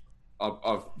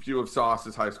a few of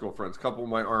Sauce's high school friends, a couple of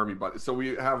my Army buddies. So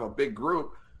we have a big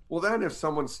group. Well, then if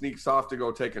someone sneaks off to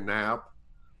go take a nap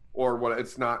or what,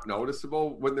 it's not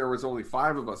noticeable. When there was only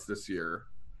 5 of us this year,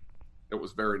 it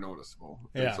was very noticeable.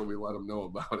 Yeah. And so we let them know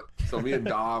about it. So me and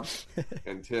Dobbs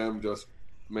and Tim just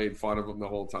made fun of him the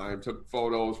whole time, took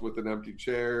photos with an empty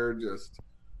chair, just...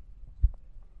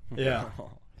 Yeah.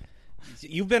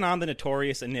 You've been on the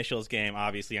Notorious Initials game,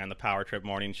 obviously, on the Power Trip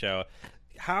Morning Show.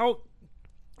 How,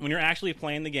 when you're actually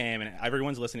playing the game and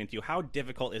everyone's listening to you, how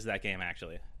difficult is that game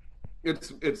actually?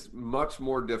 It's much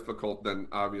more difficult than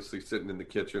obviously sitting in the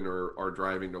kitchen or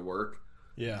driving to work.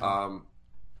 Yeah.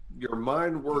 Your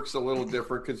mind works a little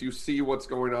different because you see what's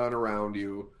going on around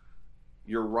you.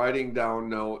 You're writing down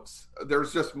notes.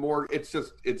 There's just more.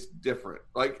 It's different.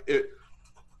 Like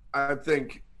I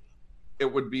think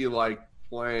it would be like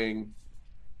playing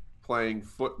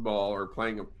football or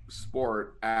playing a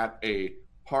sport at a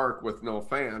park with no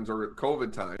fans or at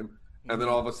COVID time, and then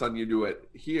all of a sudden you do it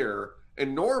here.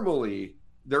 And normally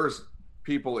there's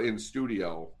people in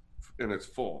studio and it's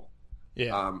full.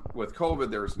 Yeah. With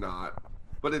COVID, there's not,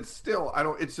 but it's still,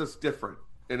 it's just different.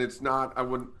 And it's not,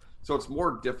 so it's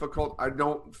more difficult. I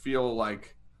don't feel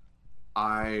like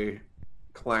I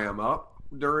clam up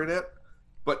during it,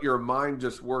 but your mind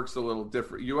just works a little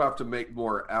different. You have to make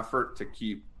more effort to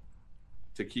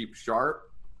keep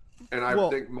sharp. And I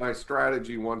think my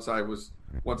strategy once I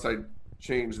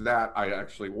changed that, I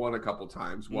actually won a couple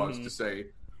times, was to say,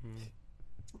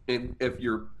 and if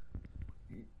you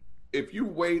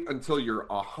wait until you're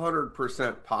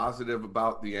 100% positive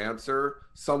about the answer,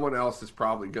 someone else is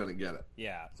probably going to get it.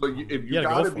 Yeah. So if you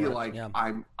got to be like,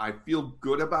 I feel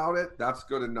good about it, that's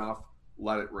good enough.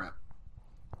 Let it rip.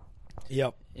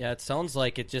 Yep. Yeah, it sounds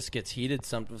like it just gets heated.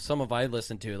 Some of I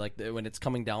listen to, like when it's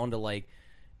coming down to like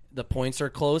the points are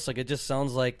close, like it just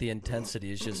sounds like the intensity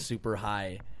is just super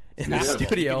high in the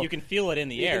studio. You can feel it in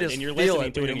the air, and you're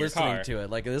listening to it in your listening car. to it.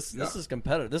 Like this is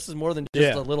competitive. This is more than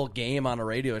just a little game on a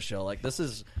radio show. Like this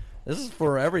is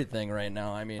for everything right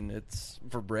now. I mean, it's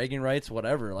for bragging rights,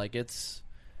 whatever. Like it's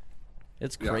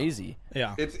crazy.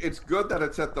 Yeah. It's good that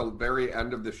it's at the very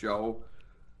end of the show,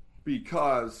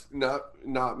 because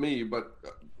not me, but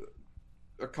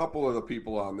a couple of the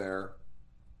people on there,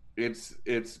 it's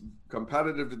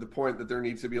competitive to the point that there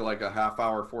needs to be like a half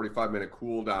hour, 45-minute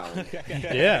cool down.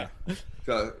 Yeah.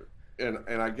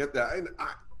 And I get that. And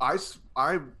I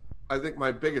think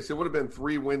my biggest, it would have been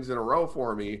 3 wins in a row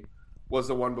for me, was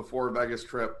the one before Vegas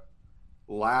trip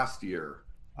last year.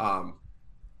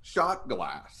 Shot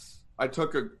glass. I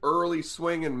took an early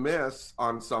swing and miss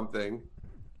on something,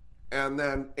 and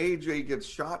then AJ gets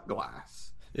shot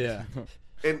glass. Yeah.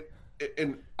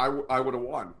 And I would have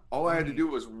won. All I had to do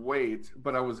was wait,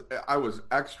 but I was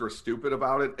extra stupid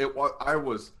about it. I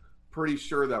was pretty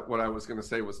sure that what I was going to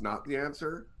say was not the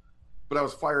answer, but I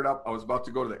was fired up. I was about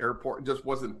to go to the airport and just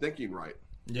wasn't thinking right.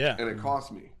 Yeah. And it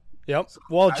cost me. Yep. So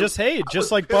well, just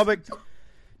like Bubba,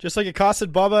 just like it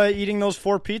costed Bubba eating those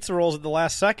 4 pizza rolls at the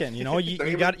last second. You know,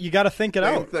 you got to think it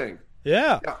out. Same thing.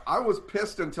 Yeah. Yeah. I was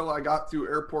pissed until I got through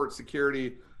airport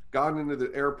security, got into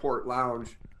the airport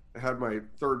lounge, had my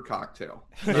 3rd cocktail.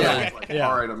 I was like,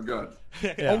 all right, I'm good.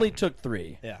 Yeah. Only took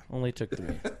 3. Yeah. Only took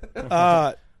 3.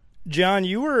 John,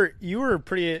 you were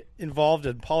pretty involved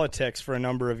in politics for a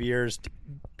number of years.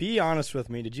 Be honest with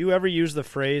me. Did you ever use the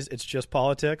phrase, "It's just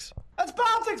politics"? That's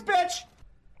politics, bitch!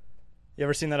 You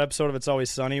ever seen that episode of It's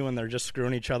Always Sunny when they're just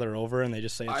screwing each other over and they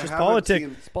just say, it's just haven't politics.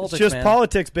 seen- It's just man.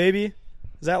 politics, baby.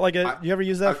 Is that like you ever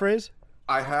use that phrase?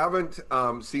 I haven't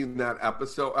seen that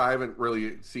episode. I haven't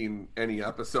really seen any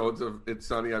episodes of It's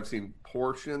Sunny. I've seen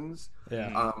portions.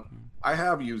 Yeah. I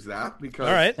have used that because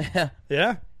All right.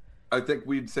 Yeah. I think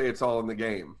we'd say it's all in the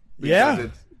game. Yeah.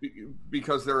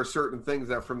 Because there are certain things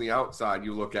that from the outside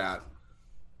you look at,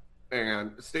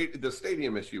 and the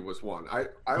stadium issue was one.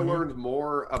 I learned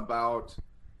more about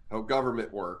how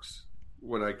government works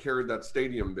when I carried that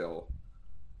stadium bill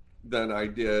than I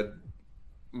did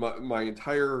my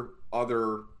entire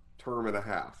other term and a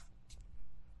half,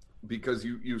 because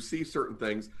you see certain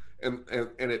things, and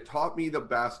it taught me the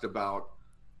best about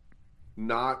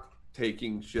not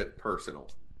taking shit personal,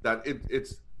 that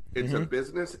it's a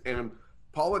business, and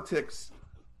politics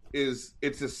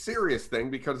it's a serious thing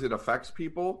because it affects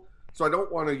people. So I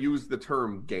don't want to use the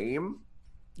term game,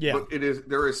 but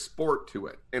there is sport to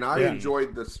it, and I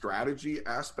enjoyed the strategy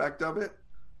aspect of it,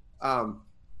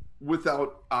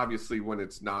 without, obviously, when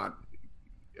it's not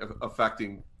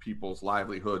affecting people's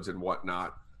livelihoods and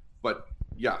whatnot. But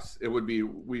yes,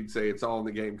 we'd say it's all in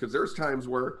the game, because there's times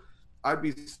where I'd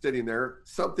be sitting there,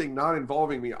 something not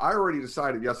involving me, I already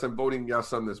decided, yes, I'm voting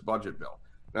yes on this budget bill,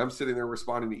 and I'm sitting there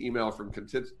responding to email from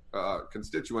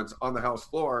constituents on the House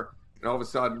floor, and all of a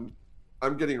sudden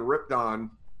I'm getting ripped on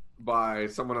by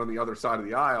someone on the other side of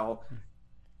the aisle.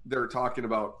 They're talking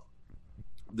about,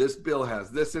 this bill has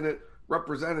this in it,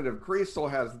 Representative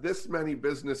Kreisel has this many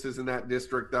businesses in that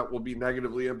district that will be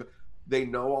negatively impacted. They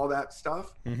know all that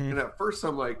stuff, and at first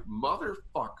I'm like,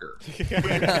 motherfucker.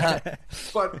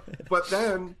 but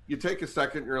then you take a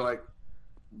second and you're like,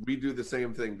 we do the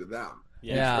same thing to them.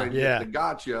 Yeah. The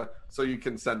gotcha, so you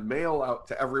can send mail out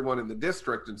to everyone in the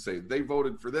district and say they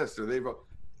voted for this or they vote.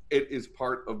 It is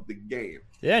part of the game.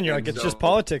 Yeah, and you're like, it's just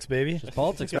politics, baby. Just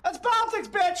politics. That's politics,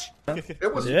 bitch.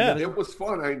 It was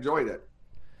fun. I enjoyed it.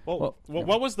 Well,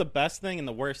 what was the best thing and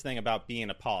the worst thing about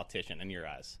being a politician in your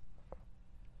eyes?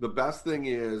 The best thing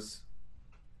is,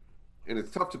 and it's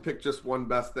tough to pick just one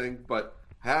best thing, but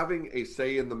having a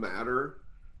say in the matter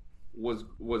was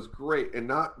great. And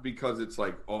not because it's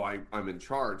like, oh, I'm in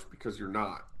charge, because you're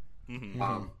not.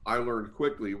 I learned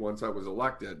quickly once I was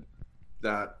elected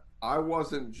that I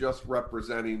wasn't just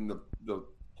representing the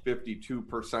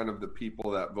 52% of the people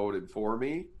that voted for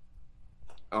me.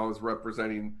 I was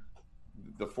representing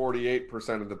the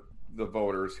 48% of the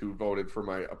voters who voted for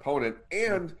my opponent,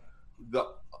 and the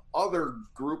other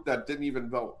group that didn't even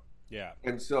vote. Yeah.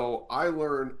 And so I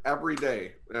learned every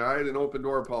day, and I had an open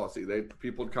door policy.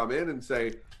 People would come in and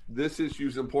say, this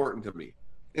issue's important to me.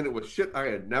 And it was shit I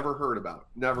had never heard about,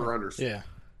 never understood. Yeah.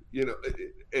 You know,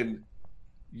 and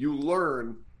you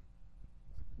learn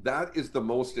that is the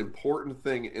most important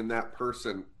thing in that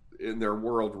person, in their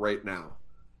world right now.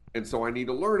 And so I need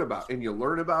to learn about it. And you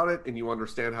learn about it, and you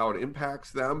understand how it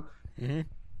impacts them.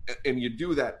 And you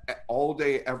do that all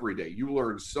day, every day. You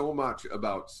learn so much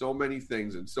about so many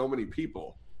things and so many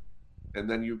people.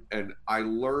 And I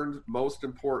learned, most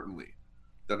importantly,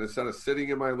 that instead of sitting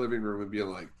in my living room and being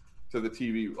like to the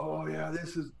TV, oh yeah,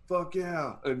 this is fuck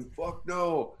yeah and fuck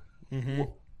no,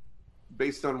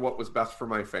 based on what was best for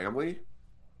my family,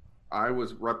 I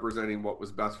was representing what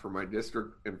was best for my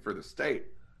district and for the state.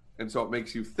 And so it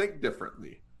makes you think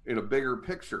differently in a bigger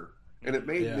picture. And it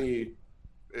made me,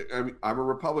 I mean, I'm a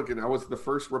Republican. I was the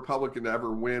first Republican to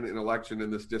ever win an election in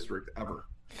this district ever.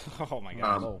 Oh my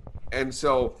God. And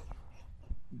so,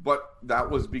 but that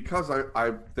was because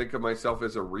I think of myself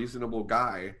as a reasonable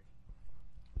guy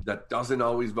that doesn't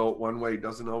always vote one way,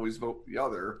 doesn't always vote the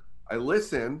other. I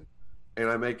listen and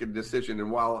I make a decision.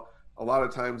 And while a lot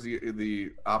of times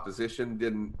the opposition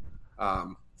didn't,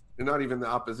 and not even the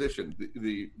opposition,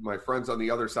 my friends on the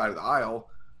other side of the aisle,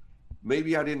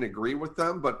 maybe I didn't agree with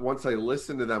them, but once I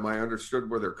listened to them, I understood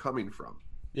where they're coming from.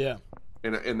 Yeah.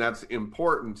 And that's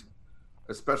important,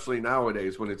 especially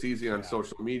nowadays when it's easy on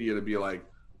social media to be like,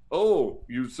 oh,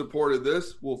 you supported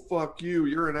this? Well, fuck you.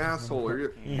 You're an asshole. Or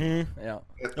you're... Yeah.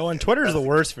 Oh, and Twitter's the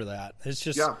worst for that. It's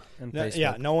just And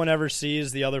no one ever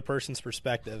sees the other person's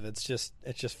perspective. It's just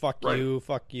fuck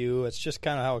you. It's just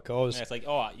kind of how it goes. Yeah, it's like,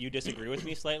 oh, you disagree with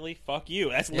me slightly? Fuck you.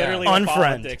 That's literally what Unfriend.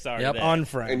 politics are today.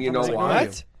 Unfriend. And you know like, why?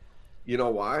 What? You know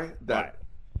why? That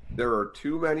there are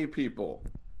too many people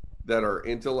that are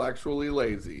intellectually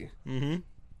lazy. And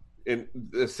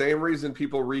the same reason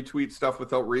people retweet stuff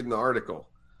without reading the article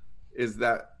is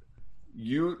that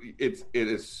it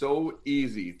is so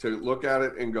easy to look at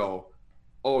it and go,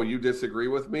 oh, you disagree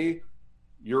with me?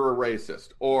 You're a racist.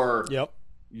 Or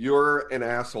you're an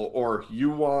asshole. Or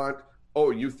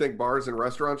you think bars and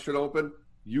restaurants should open?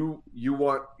 You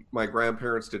want my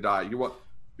grandparents to die.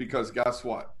 Because guess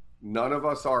what? None of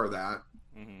us are that.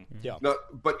 Yeah. No,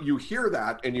 but you hear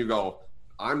that and you go,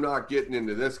 I'm not getting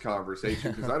into this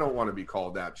conversation because I don't want to be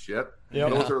called that shit. Yep.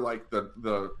 Those are like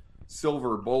the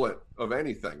silver bullet of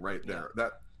anything right there.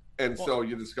 So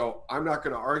you just go, I'm not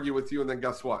going to argue with you, and then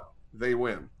guess what? They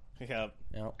win. Yeah.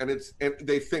 And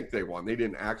they think they won. They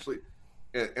didn't actually,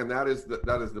 and that is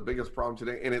the biggest problem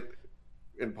today. And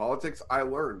in politics, I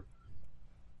learned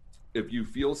if you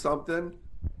feel something,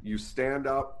 you stand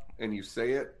up and you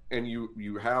say it, and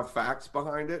you have facts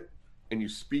behind it, and you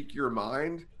speak your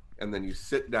mind, and then you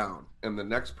sit down, and the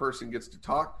next person gets to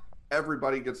talk.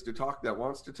 Everybody gets to talk that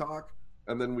wants to talk,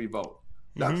 and then we vote.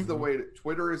 That's the way.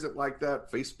 Twitter isn't like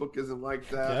that. Facebook isn't like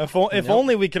that. Yeah, if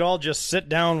only we could all just sit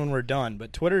down when we're done,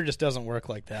 but Twitter just doesn't work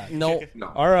like that. No.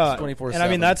 Our 24/7. and I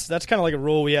mean that's kind of like a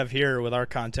rule we have here with our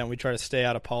content. We try to stay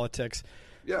out of politics.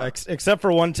 Yeah. Except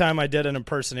for one time I did an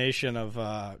impersonation of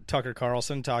Tucker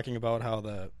Carlson talking about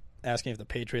asking if the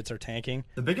Patriots are tanking.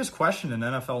 The biggest question in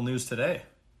NFL news today,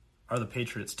 are the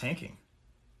Patriots tanking?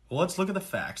 Well, let's look at the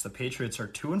facts. The Patriots are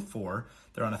 2-4.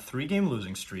 They're on a 3-game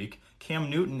losing streak. Cam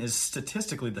Newton is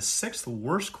statistically the 6th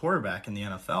worst quarterback in the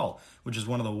NFL, which is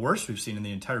one of the worst we've seen in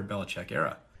the entire Belichick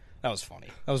era. That was funny.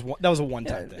 That was a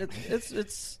one-time thing.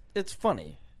 It's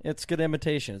funny. It's good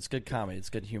imitation. It's good comedy. It's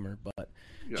good humor. But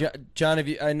Yeah. John,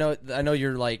 I know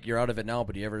you're out of it now,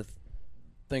 but do you ever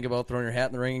think about throwing your hat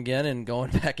in the ring again and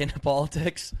going back into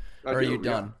politics, or are you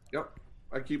done? Yeah.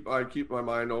 Yep. I keep my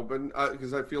mind open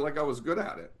because I feel like I was good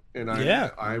at it, and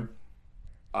I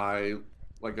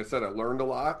like I said, I learned a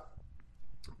lot,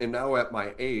 and now at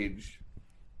my age,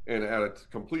 and at a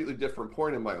completely different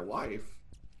point in my life,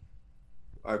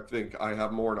 I think I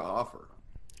have more to offer.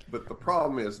 But the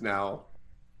problem is now,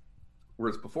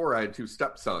 whereas before I had 2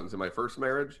 stepsons in my first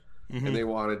marriage, and they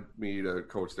wanted me to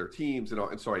coach their teams and all,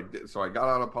 and so I did. So I got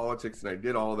out of politics and I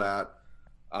did all that.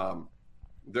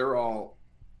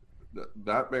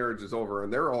 That marriage is over,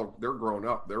 and they're grown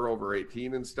up. They're over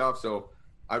 18 and stuff. So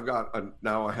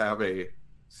now I have a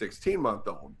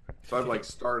 16-month-old. So I've like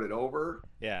started over.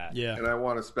 Yeah. And I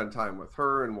want to spend time with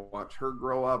her and watch her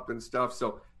grow up and stuff.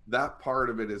 So that part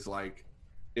of it is like,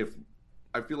 if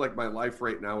I feel like my life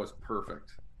right now is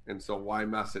perfect, and so why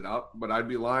mess it up? But I'd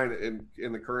be lying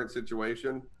in the current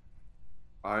situation.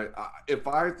 If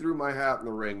I threw my hat in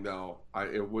the ring, though,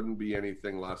 it wouldn't be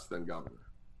anything less than governor.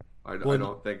 I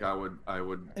don't think I would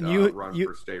run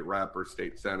for state rep or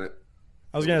state senate.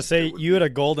 I was gonna say you had a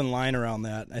golden line around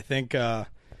that. I think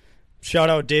shout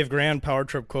out Dave Grand, Power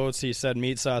Trip Quotes. He said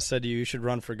Meat Sauce said to you should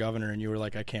run for governor, and you were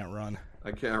like, I can't run.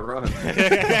 I can't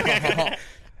run.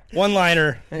 One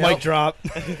liner, mic drop.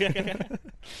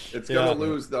 It's gonna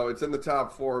lose though. It's in the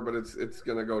top 4, but it's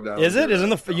gonna go down. Is it?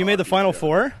 You made the final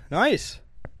 4? Nice.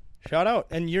 Shout out.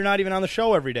 And you're not even on the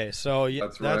show every day, so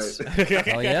that's right.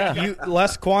 Oh yeah.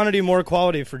 Less quantity, more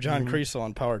quality for John Creasel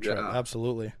on Power Trip. Yeah.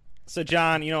 Absolutely. So,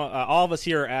 John, all of us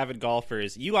here are avid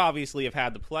golfers. You obviously have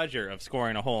had the pleasure of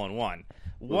scoring a hole-in-one.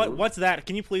 What's that?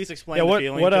 Can you please explain the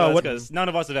feeling to us? Because none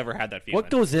of us have ever had that feeling. What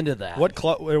goes into that? What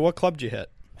club did you hit?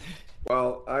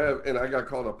 Well, I got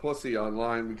called a pussy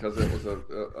online because it was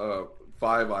a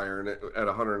 5-iron at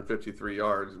 153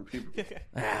 yards, and people.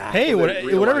 Hey,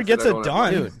 whatever gets it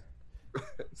done, dude.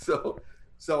 So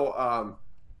I'm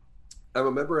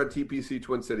a member at TPC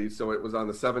Twin Cities, so it was on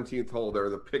the 17th hole there,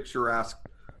 the picturesque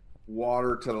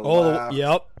water to the left.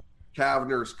 Yep.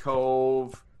 Cavaners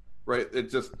Cove, right?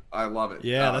 I love it.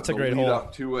 Yeah, that's a great hole.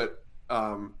 Up to it,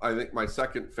 I think my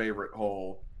second favorite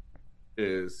hole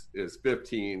is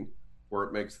 15, where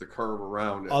it makes the curve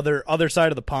around it. Other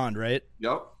side of the pond, right?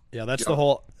 Yep. Yeah, that's the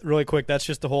hole. Really quick, that's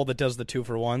just the hole that does the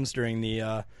 2-for-1s during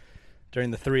the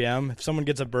 3M. If someone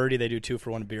gets a birdie, they do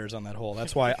 2-for-1 beers on that hole.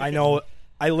 That's why I know.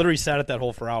 I literally sat at that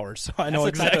hole for hours, so I know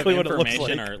exactly what it looks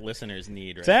like. Our listeners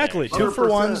need, right? Exactly, there.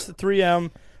 2-for-1s,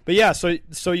 3M. But yeah,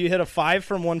 so you hit a 5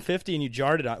 from 150 and you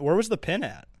jarred it on. Where was the pin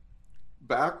at?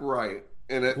 Back right,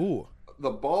 and the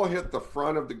ball hit the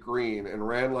front of the green and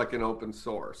ran like an open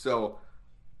sore. So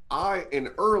I think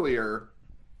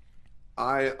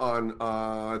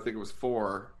it was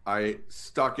 4. I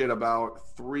stuck it about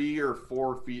 3 or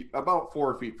 4 feet, about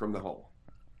 4 feet from the hole,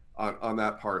 on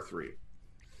that par 3.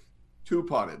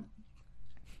 2-putted.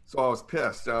 So I was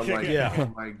pissed. I'm like,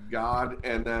 oh my God.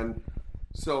 And then,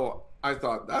 so I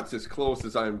thought that's as close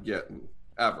as I'm getting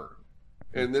ever.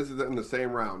 And this is in the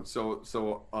same round.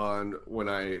 So when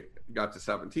I got to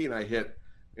 17, I hit,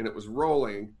 and it was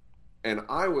rolling, and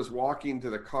I was walking to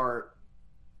the cart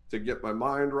to get my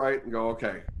mind right and go,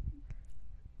 okay,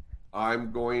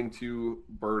 I'm going to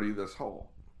birdie this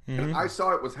hole. Mm-hmm. And I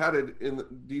saw it was headed in a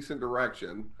decent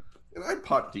direction, and I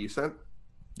putt decent.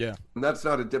 Yeah. And that's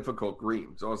not a difficult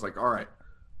green. So I was like, all right,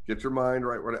 get your mind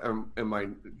right. And my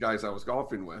guys I was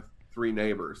golfing with, 3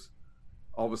 neighbors,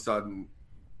 all of a sudden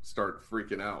start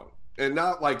freaking out. And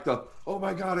not like the, oh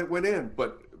my God, it went in.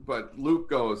 But Luke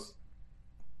goes,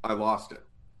 I lost it.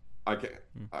 I can't.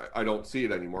 I don't see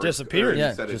it anymore. Disappeared. He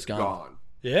Yeah, said just it's gone.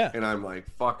 Yeah. And I'm like,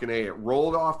 fucking A. It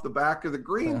rolled off the back of the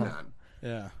green then.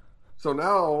 Yeah. So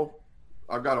now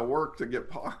I've got to work to get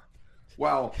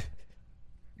Well,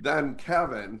 then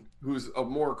Kevin, who's a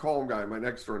more calm guy, my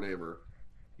next door neighbor,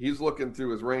 he's looking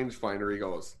through his rangefinder. He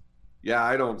goes, yeah,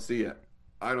 I don't see it.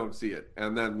 I don't see it.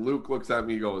 And then Luke looks at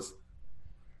me, he goes,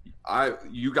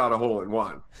 you got a hole in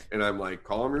one. And I'm like,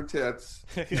 calm your tits.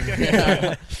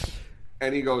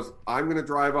 And he goes, I'm going to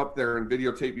drive up there and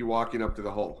videotape you walking up to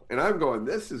the hole. And I'm going,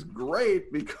 this is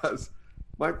great because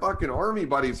my fucking Army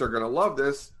buddies are going to love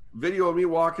this. Video of me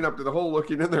walking up to the hole,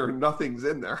 looking in there, and nothing's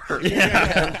in there.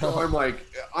 Yeah. So I'm like,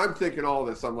 I'm thinking all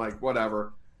this. I'm like,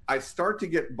 whatever. I start to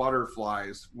get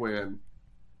butterflies when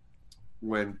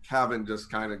Kevin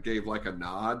just kind of gave like a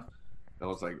nod. I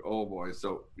was like, oh boy.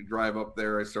 So we drive up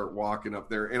there. I start walking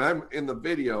up there. And I'm in the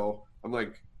video. I'm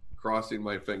like crossing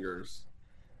my fingers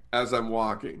as I'm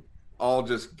walking, all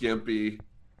just gimpy.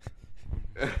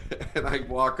 And I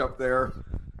walk up there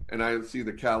and I see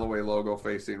the Callaway logo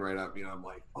facing right at me. And I'm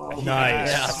like, oh,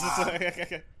 Nice.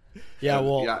 Yeah,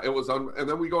 well, yeah, it was and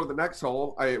then we go to the next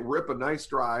hole. I rip a nice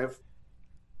drive,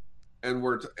 and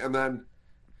and then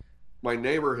my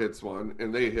neighbor hits one,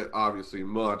 and they hit obviously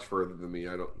much further than me.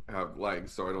 I don't have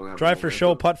legs, so I don't have drive for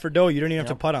show, putt for dough. You don't even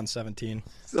have to putt on 17.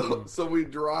 So we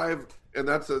drive, and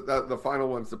that's the final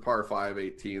one's the par 5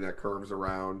 18 that curves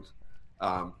around,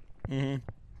 and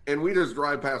we just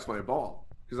drive past my ball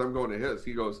because I'm going to his.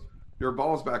 He goes, your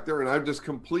ball's back there, and I just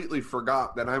completely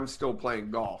forgot that I'm still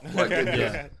playing golf. Like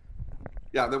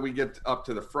yeah. Then we get up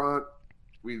to the front,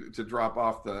 to drop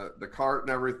off the cart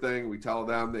and everything. We tell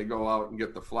them, they go out and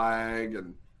get the flag,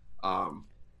 and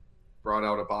brought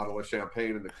out a bottle of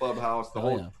champagne in the clubhouse.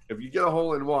 If you get a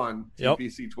hole in one,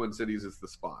 TPC Twin Cities is the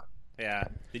spot. Yeah.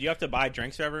 Did you have to buy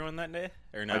drinks for everyone that day,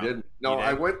 or no? I didn't. No,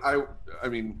 I went. I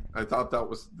mean, I thought that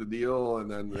was the deal, and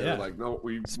then they were like, "No,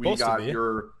 we got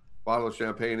your bottle of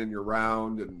champagne in your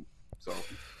round," and so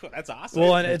that's awesome.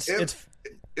 Well, and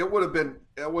it would have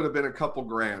been a couple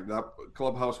grand. That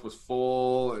clubhouse was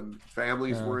full, and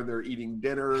families were in there eating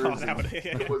dinners.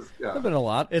 It was been a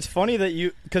lot. It's funny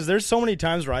that because there's so many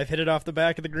times where I've hit it off the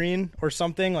back of the green or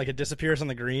something, like it disappears on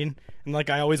the green, and like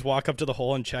I always walk up to the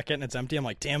hole and check it, and it's empty. I'm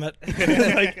like, damn it,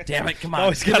 damn it, come on,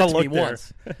 always gotta look there.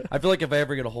 Once. I feel like if I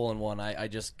ever get a hole in one, I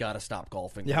just gotta stop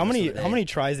golfing. Yeah, how many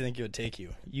tries do you think it would take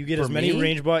you? You get as many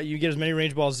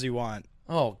range balls as you want.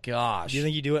 Oh gosh, do you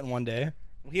think you do it in one day?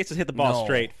 He has to hit the ball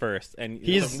straight first, and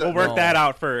we'll work that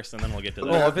out first, and then we'll get to that.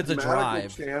 Well, if it's a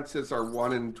drive, chances are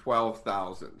 1 in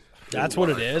 12,000. That's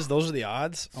what it is. Those are the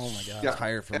odds. Oh my god, it's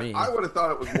higher for me. I would have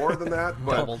thought it was more than that,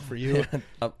 but doubled for you.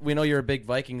 We know you're a big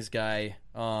Vikings guy,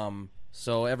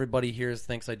 so everybody here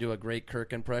thinks I do a great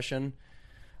Kirk impression.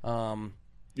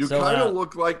 You kind of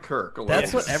look like Kirk.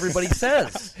 That's what everybody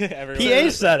says. PA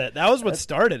said it. That was what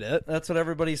started it. That's what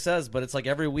everybody says. But it's like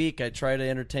every week I try to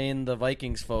entertain the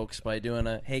Vikings folks by doing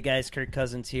hey guys, Kirk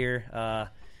Cousins here.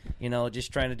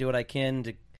 Just trying to do what I can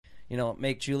to,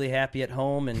 make Julie happy at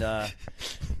home and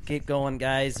keep going,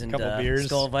 guys. And couple beers.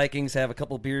 Skull Vikings have a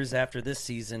couple beers after this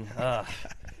season.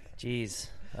 Jeez.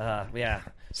 Yeah.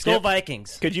 Skull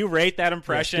Vikings. Could you rate that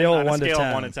impression on a scale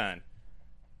of 1 to 10?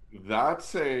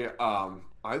 That's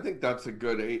I think that's a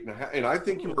good 8.5, and I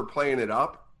think you were playing it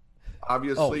up.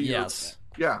 Obviously, oh yes,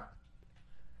 yeah.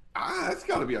 That's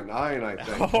got to be a 9, I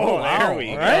think. Oh, wow. There we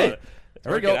go. Right.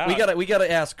 There we go. We got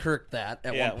to ask Kirk that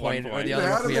at one point or the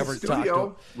other if we ever talked to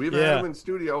him. We've had him in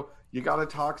studio. You got to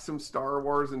talk some Star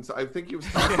Wars, and I think he was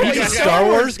talking. He's a Star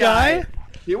Wars guy.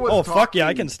 He was fuck yeah!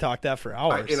 I can talk that for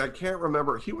hours. And I can't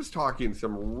remember. He was talking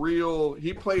some real.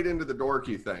 He played into the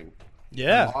dorky thing.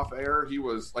 Yeah. Off air, he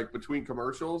was like between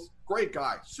commercials. Great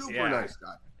guy, super nice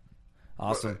guy.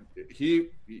 Awesome. But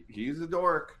he's a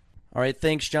dork. All right,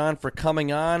 thanks, John, for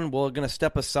coming on. We're going to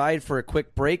step aside for a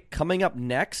quick break. Coming up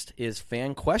next is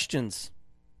fan questions.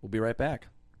 We'll be right back.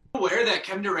 Aware that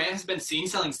Kevin Durant has been seen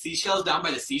selling seashells down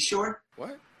by the seashore?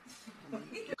 What?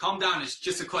 Calm down. It's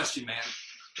just a question, man.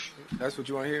 That's what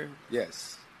you want to hear?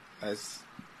 Yes.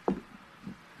 Come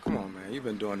on, man. You've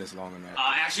been doing this long enough.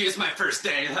 Actually, it's my first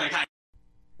day.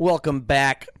 Welcome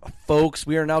back, folks.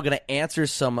 We are now going to answer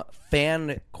some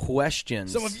fan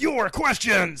questions. Some of your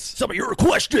questions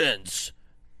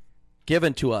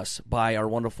given to us by our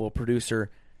wonderful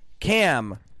producer,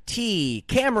 Cam T.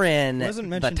 Cameron He hasn't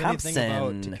the mentioned anything about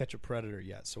Thompson. To Catch a Predator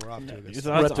yet, so we're off to a good So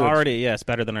start. that's already, yes,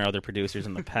 better than our other producers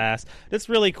in the past. Just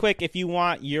really quick, if you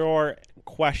want your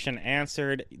question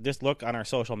answered, just look on our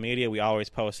social media. We always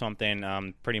post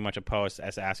something, pretty much a post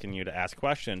as asking you to ask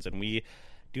questions, and we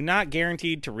do not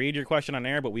guarantee to read your question on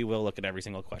air, but we will look at every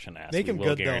single question asked. Make we them will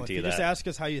good, though. If guarantee you that. just ask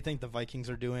us how you think the Vikings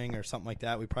are doing or something like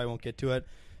that, we probably won't get to it.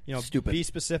 Stupid. Be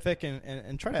specific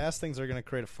and try to ask things that are going to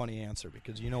create a funny answer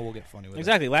because we'll get funny with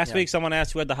Exactly. Last Yeah. week, someone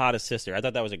asked who had the hottest sister. I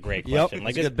thought that was a great Yep. question.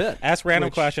 It's a good bit. Ask random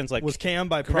Which questions like was Cam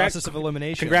by Congrat- process of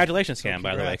elimination. Congratulations, So Cam,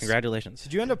 by the way. congrats. Congratulations.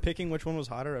 Did you end up picking which one was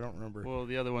hotter? I don't remember. Well,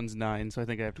 the other one's 9, so I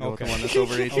think I have to go Okay. with the one that's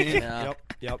over 18. Yeah.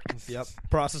 Yep.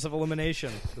 Process of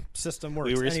elimination. The system works.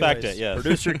 We respect Anyways, it, yes.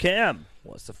 Producer Cam,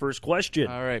 what's the first question?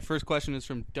 All right, first question is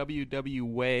from WW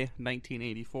Way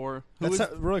 1984.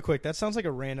 Really quick, that sounds like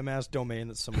a random ass domain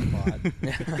that someone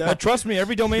bought. Trust me,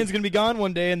 every domain's going to be gone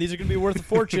one day, and these are going to be worth a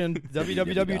fortune.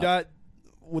 www.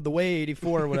 with the way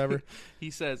 84 or whatever.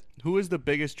 He says, "Who is the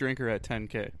biggest drinker at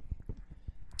 10K?"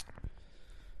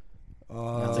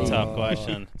 That's a tough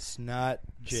question. It's not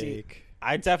Jake. See,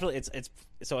 I definitely it's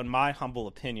so in my humble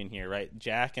opinion here, right?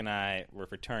 Jack and I were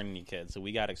fraternity kids, so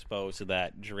we got exposed to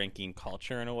that drinking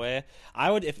culture in a way.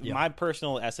 My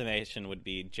personal estimation would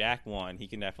be Jack won. He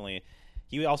can definitely.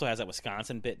 He also has that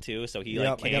Wisconsin bit too, so he Yep, I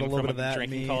got a came little from bit of that in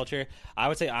drinking me. culture. I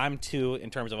would say I'm 2 in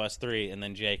terms of us 3, and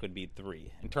then Jake would be 3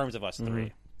 in terms of us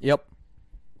 3. Yep.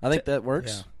 I think that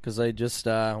works Yeah. because I just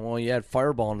you add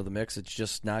Fireball into the mix. It's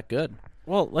just not good.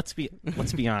 Well, let's be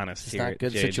honest It's here. not a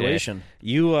good JJ. situation.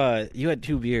 You had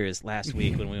 2 beers last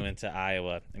week when we went to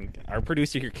Iowa, and our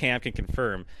producer here, Cam, can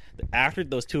confirm that after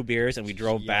those 2 beers and we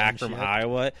drove back from shit.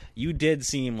 Iowa, you did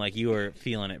seem like you were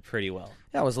feeling it pretty well.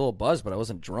 Yeah, I was a little buzzed, but I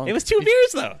wasn't drunk. It was 2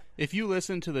 beers though. If you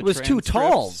listen to the It was 2 transcripts-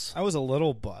 talls. I was a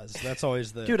little buzzed. That's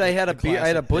always the Dude, I had the a beer. I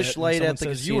had a classic Bush hit when Light someone at the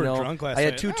says, casino. You were drunk last I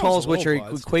had night. 2 was a talls, which little are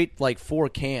buzzed. equate like 4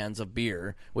 cans of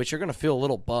beer, which you're going to feel a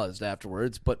little buzzed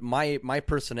afterwards. But my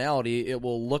personality, it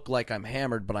will look like I'm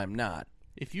hammered, but I'm not.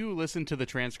 If you listen to the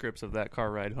transcripts of that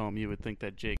car ride home, you would think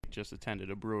that Jake just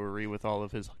attended a brewery with all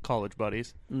of his college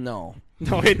buddies. No.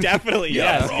 No, it definitely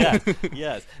yes.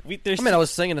 I mean, I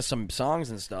was singing to some songs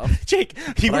and stuff. Jake,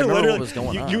 you But I were remember literally what was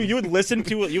going on. you would listen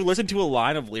to a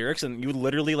line of lyrics and you would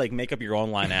literally like make up your own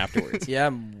line afterwards.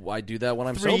 Yeah, I do that when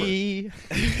I'm 3.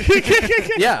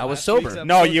 sober. Yeah, I was sober.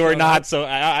 No, you were not. So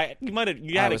you might have.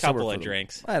 You I had a was sober couple for of the-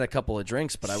 drinks. I had a couple of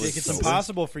drinks, but I was Jake, it's sober.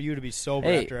 impossible for you to be sober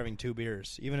Hey. after having 2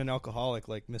 beers. Even an alcoholic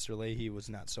like Mr. Leahy was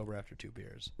not sober after 2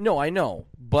 beers. No, I know,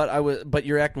 but But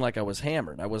you're acting like I was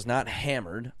hammered. I was not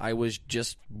hammered. I was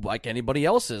just like anybody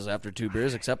else is after 2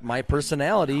 beers, except my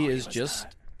personality is just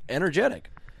energetic.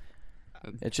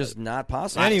 It's just not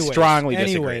possible. Strongly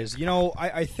disagree. Anyways,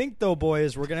 I think though,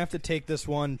 boys, we're gonna have to take this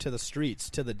one to the streets,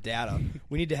 to the data.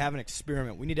 We need to have an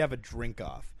experiment. We need to have a drink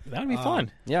off. That would be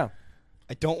fun. Yeah.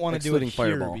 I don't want to do it Excluding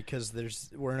here Fireball. because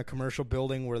we're in a commercial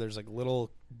building where there's like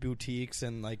little boutiques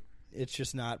and like it's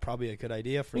just not probably a good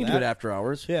idea for We that. can do it after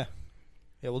hours. Yeah,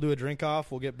 we'll do a drink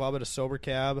off. We'll get Bubba a sober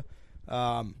cab.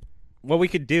 What we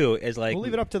could do is like We'll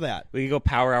leave it up to that. we could go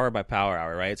power hour by power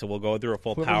hour, right? So we'll go through a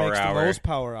full Whoever power makes hour. the most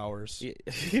power hours.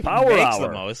 Power makes hour.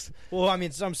 the most. Well, I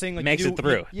mean, so I'm saying like Makes you it do,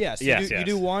 through. Yes, Yes, you yes.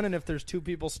 do one, and if there's 2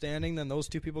 people standing, then those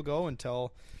 2 people go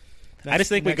until. I just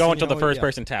think we next go thing until you the know, first yeah.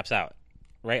 person taps out.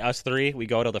 Right? Us 3, we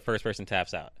go till the first person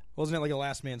taps out. Wasn't it like a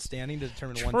last man standing to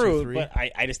determine True, 1, 2, 3? but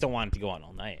I just don't want it to go on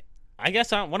all night. I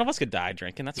guess one of us could die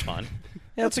drinking. That's fun.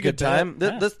 Yeah, it's a good time.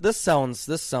 This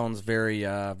sounds very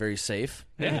very safe.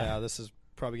 Yeah, this is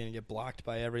probably going to get blocked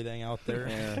by everything out there.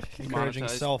 Encouraging Monetized.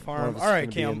 self One harm. of us All right,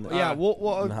 is gonna be Cam. in- Yeah,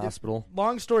 we'll in the hospital.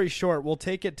 Long story short, we'll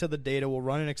take it to the data. We'll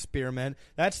run an experiment.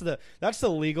 That's the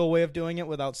legal way of doing it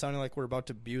without sounding like we're about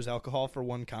to abuse alcohol. For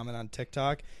one comment on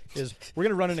TikTok, is we're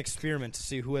going to run an experiment to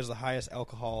see who has the highest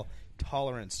alcohol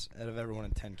tolerance out of everyone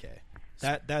in 10K.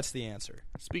 That's the answer.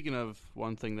 Speaking of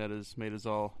one thing that has made us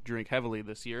all drink heavily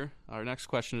this year, our next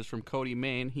question is from Cody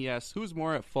Main. He asks, who's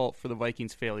more at fault for the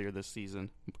Vikings' failure this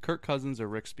season, Kirk Cousins or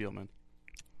Rick Spielman?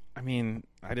 I mean,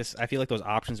 I feel like those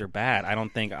options are bad. I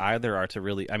don't think either are to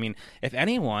really. I mean, if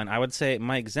anyone, I would say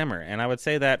Mike Zimmer, and I would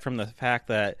say that from the fact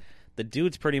that the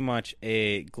dude's pretty much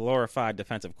a glorified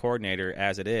defensive coordinator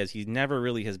as it is. He never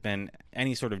really has been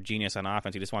any sort of genius on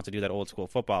offense. He just wants to do that old school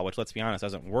football, which, let's be honest,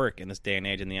 doesn't work in this day and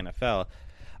age in the NFL.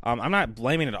 I'm not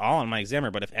blaming it all on Mike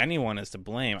Zimmer, but if anyone is to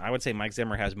blame, I would say Mike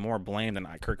Zimmer has more blame than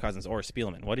Kirk Cousins or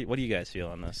Spielman. What do you guys feel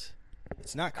on this?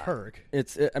 It's not Kirk.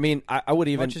 I mean, I would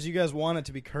As even. much as you guys want it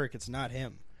to be Kirk, it's not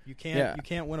him. You can't. Yeah. You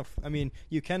can't win I mean,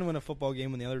 you can win a football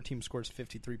game when the other team scores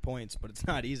 53 points, but it's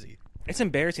not easy. It's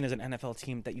embarrassing as an NFL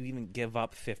team that you even give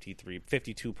up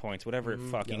 52 points, whatever it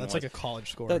fucking that's was. like a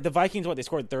college score. The Vikings, they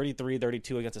scored 33,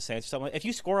 32 against the Saints or something. If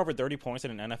you score over 30 points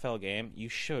in an NFL game, you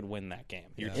should win that game.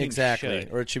 Your team exactly,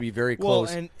 should. or it should be very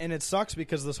close. Well, and it sucks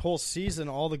because this whole season,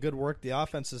 all the good work the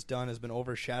offense has done has been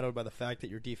overshadowed by the fact that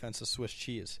your defense is Swiss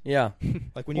cheese. Yeah,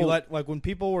 Like when when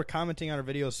people were commenting on our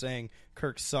videos saying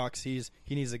Kirk sucks, he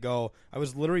needs to go. I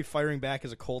was literally firing back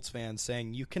as a Colts fan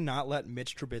saying you cannot let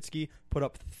Mitch Trubisky put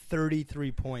up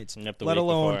 33 points, let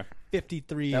alone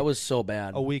 53. that was so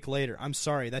bad. A week later. I'm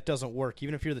sorry, that doesn't work.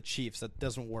 Even if you're the Chiefs, that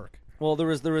doesn't work. Well, there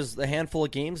was a handful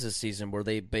of games this season where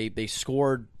they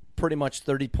scored pretty much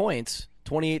 30 points,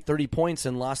 28, 30 points,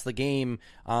 and lost the game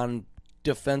on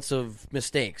defensive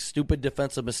mistakes, stupid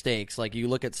defensive mistakes. Like you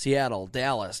look at Seattle,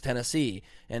 Dallas, Tennessee,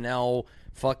 and now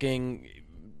fucking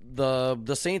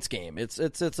the Saints game. It's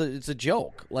a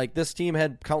joke. Like this team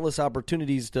had countless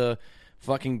opportunities to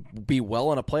fucking be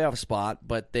well in a playoff spot,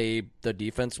 but the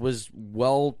defense was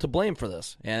well to blame for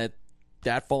this, and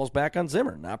that falls back on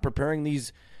Zimmer not preparing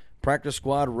these practice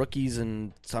squad rookies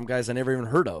and some guys I never even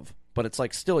heard of. But it's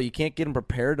like still you can't get them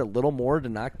prepared a little more to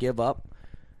not give up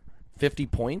 50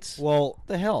 points. Well, what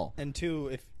the hell. And two,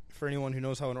 if for anyone who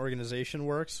knows how an organization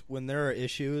works, when there are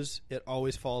issues, it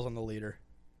always falls on the leader.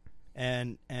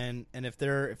 And if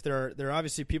there are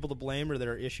obviously people to blame or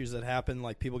there are issues that happen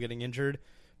like people getting injured,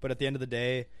 but at the end of the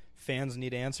day, fans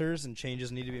need answers and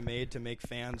changes need to be made to make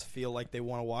fans feel like they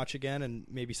want to watch again, and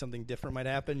maybe something different might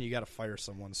happen. You got to fire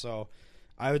someone. So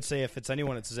I would say if it's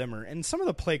anyone, it's Zimmer. And some of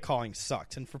the play calling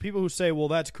sucked. And for people who say, well,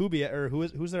 that's Kubiak, or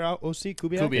who's their OC?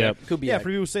 Kubiak? Yeah, for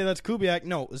people who say that's Kubiak,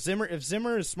 no. Zimmer. If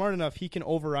Zimmer is smart enough, he can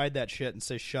override that shit and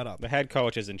say, shut up. The head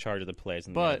coach is in charge of the plays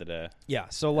in the end of the day. Yeah,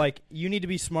 so, like, you need to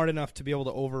be smart enough to be able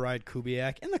to override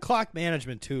Kubiak. And the clock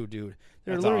management, too, dude.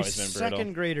 There are literally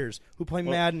second graders who play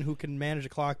Madden who can manage a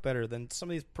clock better than some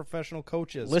of these professional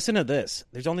coaches. Listen to this.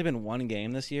 There's only been one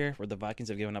game this year where the Vikings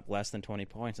have given up less than 20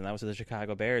 points, and that was to the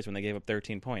Chicago Bears when they gave up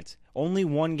 13 points. Only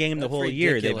one game the whole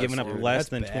year they've given up less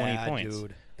than 20 points.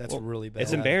 Dude. That's really bad.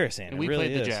 It's embarrassing. And we really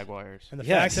played is. the Jaguars. And the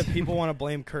fact that people want to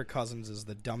blame Kirk Cousins is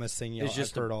the dumbest thing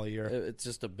I've heard all year. It's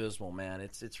just abysmal, man.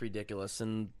 It's ridiculous.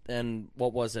 And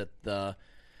what was it? The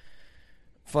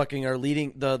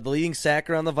leading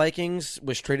sacker on the Vikings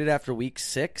was traded after week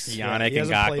 6. Yannick he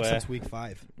hasn't Ngakoue. played since week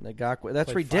 5. Ngakoue.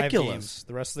 That's played ridiculous.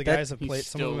 The rest of the guys have played.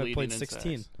 Some of them have played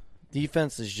 16. Sacks.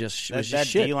 Defense is just that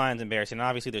shit. D-line's embarrassing. And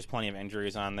obviously, there's plenty of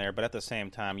injuries on there, but at the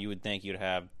same time, you would think you'd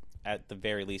have, at the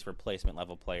very least, replacement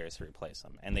level players to replace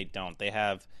them, and they don't. They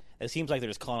have. It seems like they're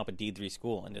just calling up a D3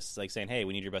 school and just like saying, "Hey,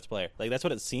 we need your best player." Like that's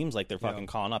what it seems like they're fucking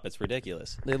calling up. It's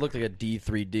ridiculous. They look like a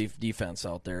D3 defense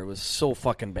out there. It was so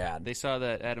fucking bad. They saw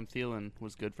that Adam Thielen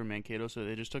was good for Mankato, so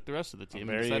they just took the rest of the team.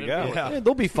 There and you decided go. to go with it. Yeah,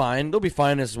 they'll be fine. They'll be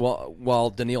fine as well.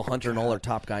 While Daniil Hunter and all their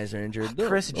top guys are injured,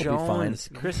 Chris they'll Jones.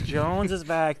 Be fine. Chris Jones is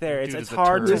back there. Dude It's is a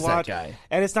hard to turd. watch. That guy.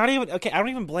 And it's not even okay. I don't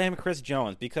even blame Chris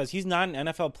Jones because he's not an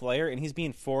NFL player and he's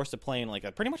being forced to play in like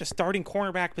a pretty much a starting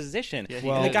cornerback position. Yeah,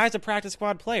 and the guy's a practice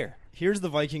squad player. Here's the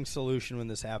Viking solution when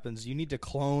this happens. You need to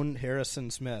clone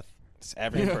Harrison Smith. It's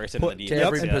every person in the defense.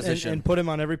 every and, position. and put him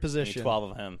on every You need position.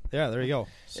 12 of him. Yeah, there you go.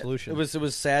 Solution. It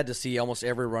was sad to see almost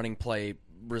every running play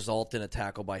result in a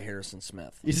tackle by Harrison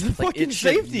Smith. He's the Like, fucking it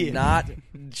should safety.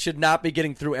 should not be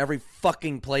getting through every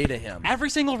fucking play to him. Every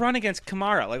single run against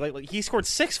Kamara, like he scored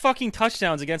 6 fucking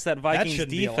touchdowns against that Vikings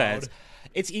shouldn't be defense. allowed.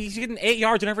 He's getting 8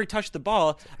 yards whenever he touched the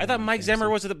ball. I thought Mike Zimmer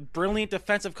was a brilliant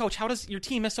defensive coach. How does your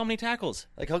team miss so many tackles?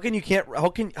 Like how can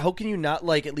you not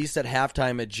like at least at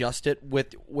halftime adjust it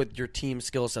with your team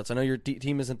skill sets? I know your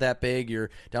team isn't that big. You're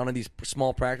down in these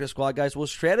small practice squad guys. Will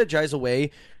strategize a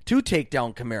way to take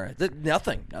down Kamara.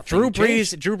 Nothing Drew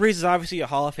changed. Brees is obviously a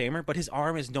Hall of Famer, but his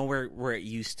arm is nowhere where it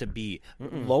used to be.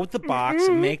 Load the box,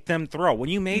 make them throw. When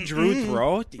you made Drew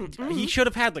throw, he should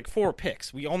have had like 4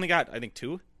 picks. We only got I think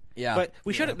 2. Yeah, but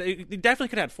we should have. They definitely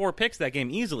could have had 4 picks that game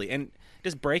easily, and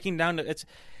just breaking down.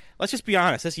 Let's just be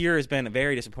honest. This year has been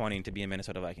very disappointing to be a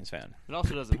Minnesota Vikings fan. It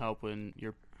also doesn't help when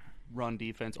your run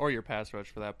defense or your pass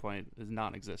rush, for that point, is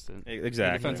non-existent.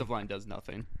 Exactly. The defensive line does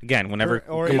nothing. Again, whenever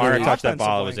or Kamara even touched that offensive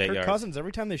ball, it line. was 8 Kirk yards. Cousins,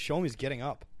 every time they show him, he's getting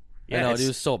up. I know, it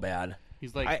was so bad.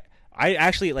 He's like. I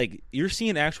actually like you're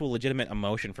seeing actual legitimate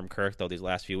emotion from Kirk though these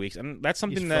last few weeks, and that's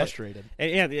something He's that frustrated.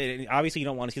 And yeah, obviously you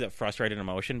don't want to see that frustrated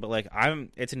emotion, but like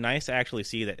it's nice to actually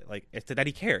see that like that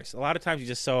he cares. A lot of times he's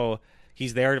just so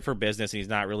he's there for business, and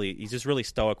he's just really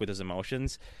stoic with his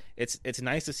emotions. It's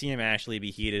nice to see him actually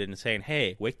be heated and saying,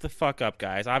 "Hey, wake the fuck up,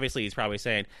 guys." Obviously, he's probably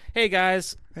saying, "Hey,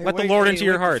 guys, let the Lord into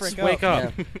your hearts. Wake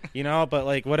up." Yeah. But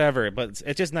like whatever. But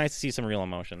it's just nice to see some real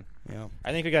emotion. Yeah.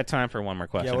 I think we got time for one more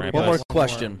question. Yeah, right, One more boys?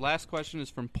 question. Last question is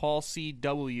from Paul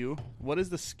C.W. What is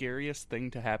the scariest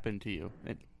thing to happen to you?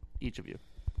 Each of you.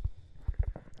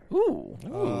 Ooh.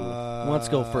 Let's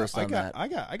go first on that.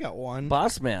 I got one.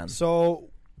 Boss man. So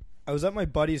I was at my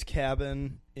buddy's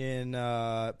cabin in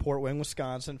Port Wing,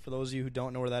 Wisconsin. For those of you who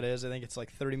don't know where that is, I think it's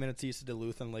like 30 minutes east of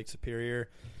Duluth on Lake Superior.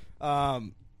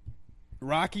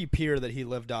 Rocky Pier that he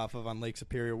lived off of on Lake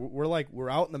Superior. We're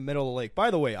out in the middle of the lake. By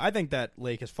the way, I think that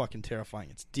lake is fucking terrifying.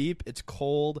 It's deep, it's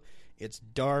cold, it's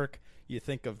dark. You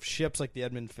think of ships like the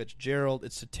Edmund Fitzgerald.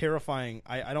 It's a terrifying.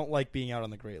 I don't like being out on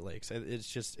the Great Lakes.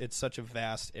 It's such a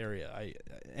vast area.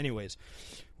 Anyways,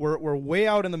 we're way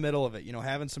out in the middle of it. You know,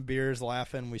 having some beers,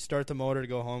 laughing. We start the motor to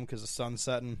go home because the sun's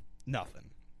setting.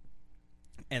 Nothing.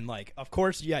 And like, of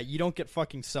course, yeah, you don't get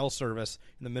fucking cell service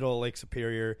in the middle of Lake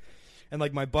Superior. And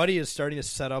like, my buddy is starting to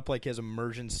set up like his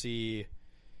emergency,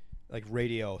 like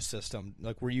radio system,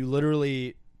 like where you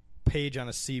literally page on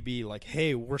a CB like,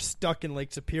 hey, we're stuck in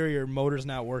Lake Superior, motor's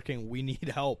not working, we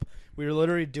need help. We were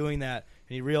literally doing that,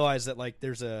 and he realized that like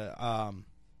there's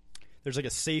like a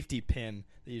safety pin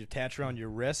that you attach around your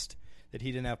wrist that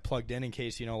he didn't have plugged in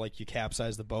case, you know, like you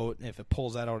capsize the boat, and if it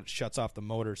pulls that out, it shuts off the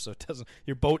motor, so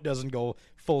your boat doesn't go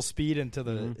full speed into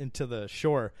the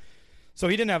shore. So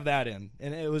he didn't have that in,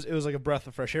 and it was like a breath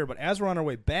of fresh air. But as we're on our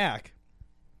way back,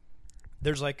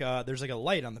 there's like a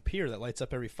light on the pier that lights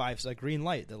up every 5 seconds, a green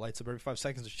light that lights up every 5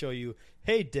 seconds to show you,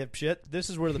 hey, dipshit, this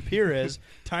is where the pier is.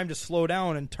 Time to slow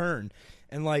down and turn.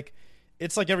 And like,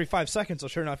 it's like every 5 seconds. So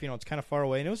sure enough, you know, it's kind of far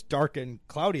away, and it was dark and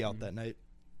cloudy out that night.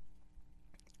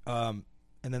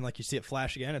 And then like you see it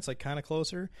flash again, it's like kind of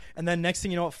closer, and then next thing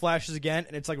you know, it flashes again,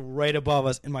 and it's like right above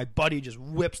us, and my buddy just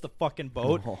whips the fucking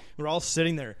boat. Oh. We're all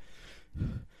sitting there,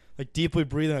 like deeply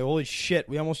breathing, like holy shit,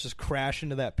 we almost just crashed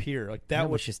into that pier. Like that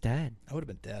was just dead. I would have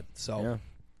been dead. So yeah.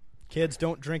 Kids,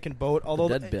 don't drink and boat. Although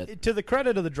to the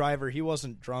credit of the driver, he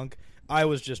wasn't drunk. I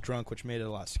was just drunk, which made it a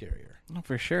lot scarier. No,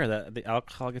 for sure. The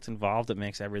alcohol gets involved. It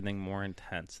makes everything more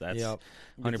intense. That's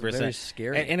 100%. Very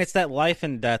scary. And it's that life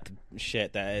and death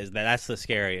shit that's the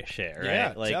scariest shit, right?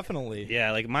 Yeah, like, definitely.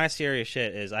 Yeah, like my scariest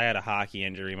shit is I had a hockey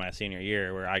injury my senior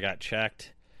year where I got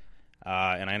checked,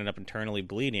 and I ended up internally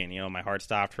bleeding. You know, my heart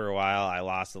stopped for a while. I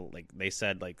lost, like they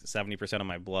said, like 70% of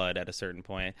my blood at a certain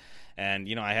point. And,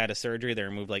 you know, I had a surgery. They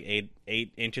removed like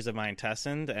 8 inches of my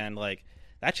intestine, and like,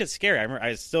 that shit's scary.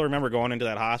 I still remember going into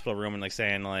that hospital room and like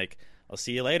saying like, "I'll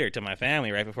see you later" to my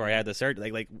family right before I had the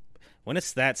surgery. Like when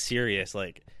it's that serious,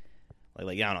 like I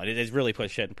don't know, it really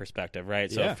puts shit in perspective,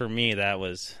 right? So for me, that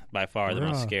was by far the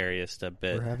most scariest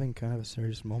bit. We're having kind of a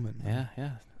serious moment. Man.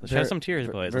 Yeah. Let's have some tears,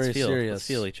 boys. Let's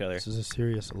feel each other. This is a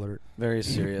serious alert. Very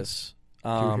serious. If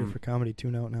you're here for comedy,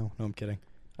 tune out now. No, I'm kidding.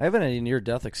 I haven't had any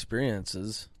near-death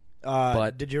experiences.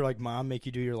 But did your like mom make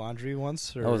you do your laundry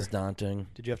once? Or that was daunting.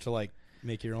 Did you have to like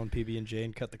make your own PB&J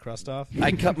and cut the crust off?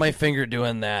 I cut my finger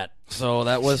doing that, so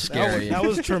that was scary. That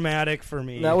was traumatic for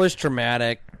me. That was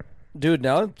traumatic. Dude,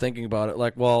 now I'm thinking about it.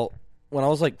 Like, well, when I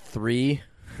was like 3...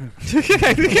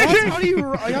 How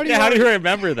do you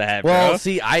remember that, bro? Well,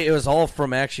 see, it was all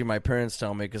from actually my parents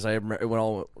telling me, because I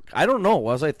don't know,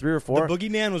 was I 3 or 4? The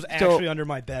boogeyman was actually under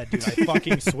my bed, dude. I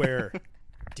fucking swear.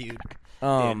 Dude.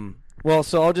 Well,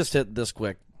 so I'll just hit this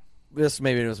quick. This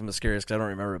maybe wasn't the scariest because I don't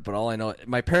remember it, but all I know,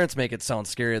 my parents make it sound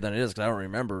scarier than it is because I don't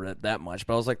remember it that much.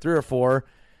 But I was like 3 or 4.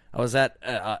 I was at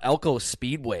Elko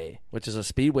Speedway, which is a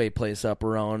speedway place up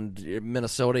around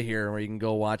Minnesota here where you can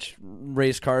go watch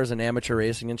race cars and amateur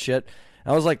racing and shit.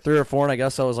 I was like 3 or 4, and I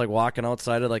guess I was like walking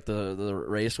outside of like the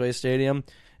raceway stadium,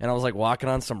 and I was like walking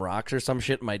on some rocks or some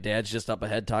shit, and my dad's just up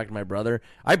ahead talking to my brother.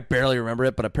 I barely remember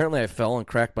it, but apparently I fell and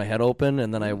cracked my head open,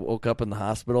 and then I woke up in the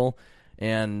hospital.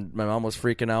 And my mom was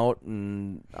freaking out,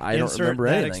 and I don't remember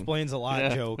anything. That explains a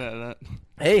lot, joke.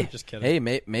 Hey, just kidding. Hey,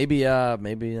 maybe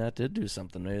that did do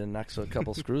something. Maybe it knocks a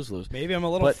couple screws loose. Maybe I'm a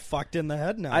little fucked in the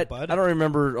head now, bud. I don't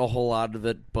remember a whole lot of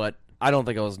it, but I don't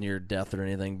think I was near death or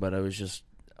anything. But I was just,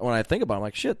 when I think about it, I'm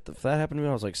like, shit, if that happened to me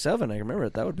when I was like 7, I remember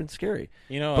it. That would have been scary.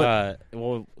 You know,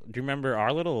 well, do you remember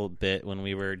our little bit when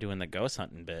we were doing the ghost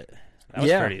hunting bit? That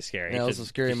was pretty scary. Yeah, that was a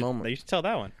scary moment. You should tell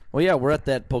that one. Well, yeah, we're at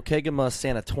that Pokegama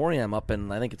Sanatorium up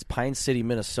in, I think it's Pine City,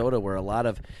 Minnesota, where a lot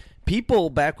of people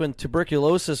back when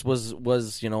tuberculosis was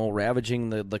ravaging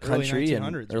the country in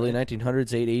early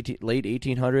 1900s, late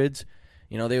 1800s.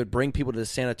 You know, they would bring people to the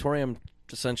sanatorium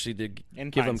essentially to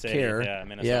give them care. Yeah,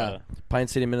 Minnesota. Yeah, Pine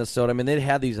City, Minnesota. I mean, they'd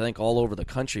had these, I think, all over the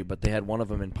country, but they had one of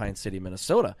them in Pine City,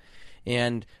 Minnesota.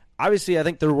 And obviously, I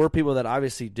think there were people that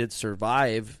obviously did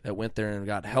survive that went there and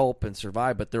got help and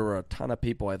survived, but there were a ton of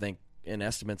people, I think, in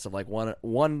estimates of like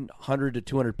 100 to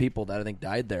 200 people that I think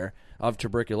died there of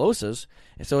tuberculosis.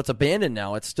 And so it's abandoned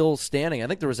now. It's still standing. I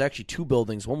think there was actually 2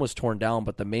 buildings. One was torn down,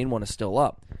 but the main one is still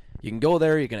up. You can go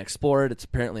there. You can explore it. It's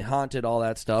apparently haunted, all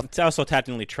that stuff. It's also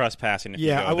technically trespassing if you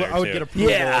go there, I would too. get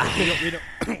approval.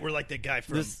 Yeah. We're like the guy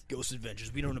from Ghost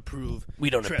Adventures. We don't approve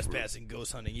trespassing,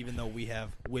 ghost hunting, even though we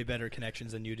have way better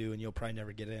connections than you do, and you'll probably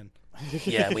never get in.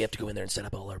 Yeah, we have to go in there and set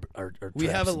up all our We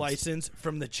have a traps and- license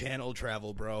from the Channel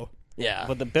Travel, bro. Yeah.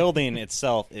 But the building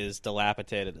itself is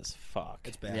dilapidated as fuck.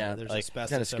 It's bad. Yeah, There's like, asbestos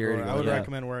kinda scary everywhere. I to would go, yeah.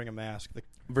 recommend wearing a mask.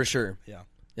 For sure. Yeah.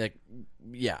 Like,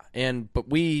 yeah. But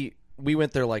we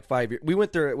went there like 5 years. We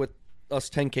went there with us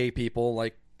 10K people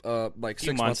like a 6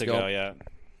 few months ago, yeah.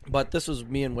 But this was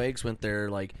me and Wags went there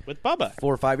like With Bubba.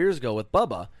 4 or 5 years ago with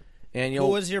Bubba. And Who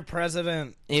was your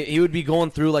president? he would be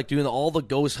going through like doing all the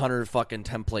ghost hunter fucking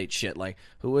template shit. Like,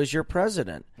 who was your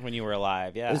president? When you were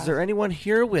alive, yeah. Is there anyone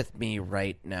here with me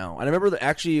right now? And I remember that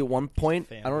actually at one point,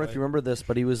 I don't know if you remember this,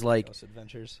 but he was like, Ghost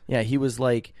Adventures. yeah, he was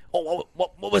like, oh,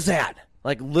 what was that?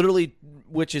 Like literally,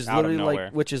 which is Out of literally nowhere.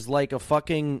 like, which is like a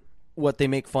fucking what they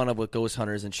make fun of with ghost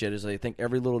hunters and shit is they think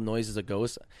every little noise is a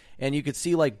ghost, and you could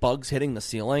see like bugs hitting the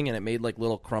ceiling, and it made like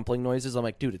little crumpling noises. I'm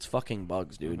like, dude, it's fucking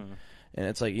bugs, dude. And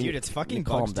it's like, Dude, it's fucking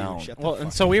calm bugs, dude. down. Shut the Well, fuck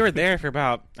and so we were there for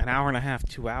about an hour and a half,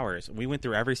 2 hours. We went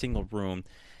through every single room.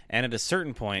 And at a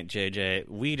certain point, JJ,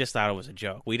 we just thought it was a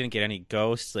joke. We didn't get any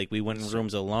ghosts. Like, we went in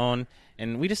rooms alone.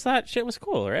 And we just thought shit was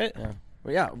cool, right? Yeah.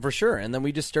 Well, yeah, for sure. And then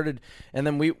we just started, and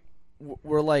then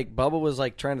we're like, Bubba was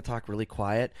like trying to talk really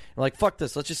quiet. We're like, fuck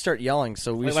this, let's just start yelling.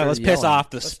 So we started Let's piss yelling. off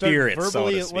the spirits, so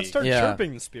to speak. Let's start Yeah.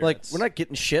 chirping the spirits. Like, we're not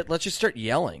getting shit. Let's just start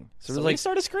yelling. So, So we're we like,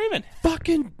 started screaming.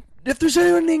 fucking, if there's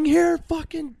anything here,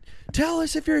 fucking tell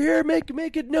us if you're here. Make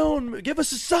it known. Give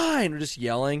us a sign. We're just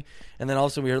yelling. And then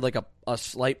also we heard like a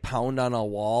slight pound on a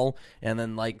wall, and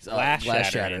then like Glass glass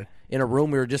shattering. shatter in a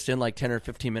room we were just in like 10 or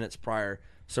 15 minutes prior.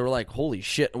 So we're like, holy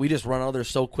shit. We just run out of there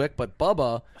so quick. But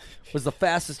Bubba was the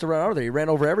fastest to run out of there. He ran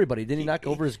over everybody. Didn't he knock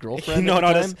over his girlfriend No, at the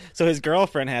no. time? So his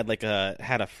girlfriend had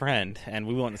a friend, and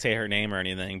we won't say her name or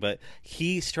anything, but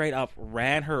he straight up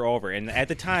ran her over. And at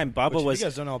the time, Bubba Which, was you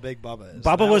guys don't know how big Bubba is.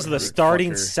 Bubba That was would the hurt.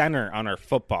 starting fucker. center on our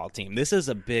football team. This is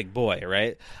a big boy,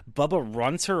 right? Bubba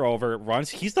runs her over,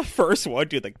 he's the first one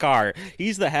to the car.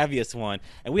 He's the heaviest one,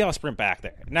 and we all sprint back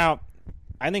there. Now,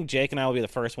 I think Jake and I will be the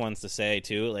first ones to say,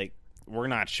 too, like, we're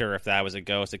not sure if that was a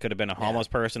ghost. It could have been a homeless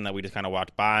person that we just kind of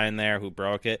walked by in there who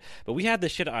broke it. But we had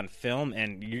this shit on film,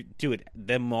 and dude,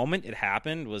 the moment it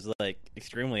happened was like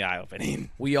extremely eye-opening.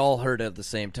 We all heard it at the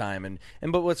same time. And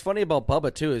but what's funny about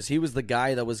Bubba, too, is he was the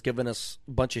guy that was giving us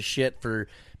a bunch of shit for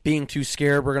being too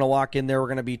scared. We're going to walk in there. We're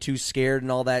going to be too scared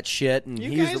and all that shit. And You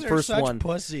he was guys the are first such one.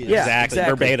 pussies. Yeah, Exactly,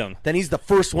 verbatim. Then he's the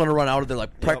first one to run out of there,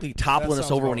 like practically toppling that us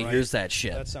sounds over when about he right. hears that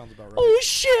shit. That sounds about right. Oh,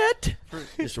 shit!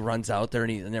 Just runs out there,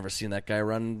 and I've never seen that guy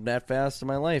run that fast in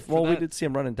my life. Well, we that- did see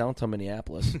him running downtown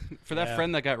Minneapolis. For that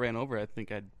friend that got ran over, I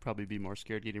think I'd probably be more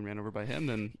scared getting ran over by him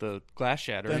than the glass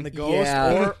shattering. Then the ghost,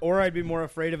 Yeah. or I'd be more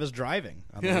afraid of his driving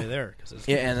on the way there. 'cause it's-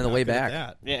 Yeah, and then he's the not way good at back.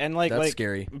 that. Yeah, and like That's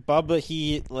scary. Bubba,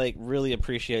 he like really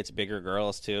appreciates bigger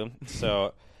girls too.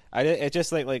 So it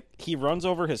just like he runs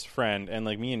over his friend, and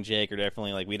like me and Jake are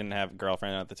definitely like we didn't have a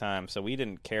girlfriend at the time, so we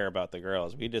didn't care about the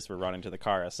girls. We just were running to the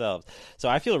car ourselves. So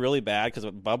I feel really bad because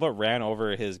Bubba ran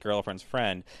over his girlfriend's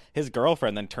friend. His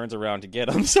girlfriend then turns around to get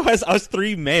him. So as us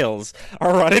 3 males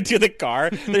are running to the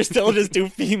car, there's still just 2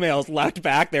 females left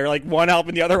back there, like one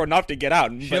helping the other one up to get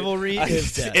out. But Chivalry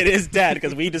is dead. It is dead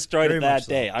because we destroyed Very it that much so.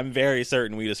 day. I'm very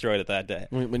certain we destroyed it that day.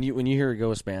 when you hear a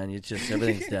ghost, man, it's just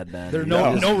everything's dead, man. There are You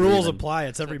just no rules leaving. apply.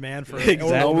 It's every man for Exactly.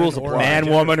 No rules or apply. Man,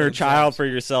 gender woman, for or child themselves. for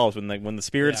yourselves. When the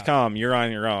spirits Yeah. come, you're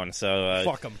on your own. So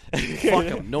Fuck them. Fuck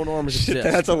 'em. No norms exist.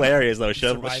 that's hilarious, though.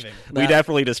 Surviving. We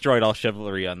definitely destroyed all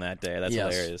chivalry on that day. That's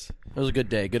Yes. hilarious. It was a good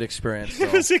day, good experience. It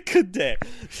so. was a good day.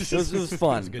 It was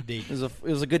fun. It was a good deed. It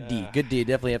was a good deed. Good deed.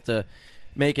 Definitely have to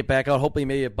make it back out. Hopefully,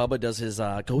 maybe if Bubba does his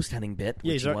ghost hunting bit.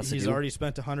 Yeah, which he wants to he's do. already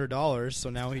spent $100, so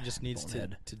now he just needs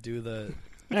Bonehead. to do the.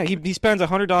 Yeah, he spends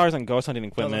 $100 on ghost hunting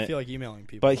Doesn't equipment, feel like emailing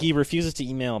people. but he refuses to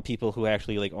email people who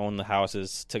actually like own the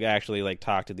houses to actually like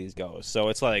talk to these ghosts. So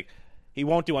it's like he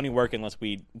won't do any work unless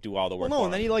we do all the Well, work. no, for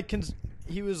and then him.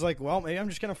 he was like, well, maybe I'm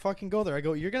just gonna fucking go there. I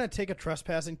go, you're gonna take a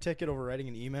trespassing ticket over writing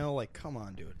an email? Like, come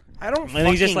on, dude. I don't And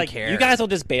he's just fucking like, care. you guys will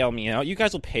just bail me out. You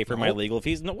guys will pay for my Nope. legal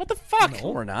fees. No, what the fuck? No,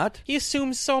 we're not. He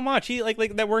assumes so much. He like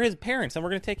that we're his parents and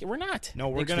we're gonna take it. We're not. No,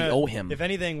 we're Thinks we gonna owe him. If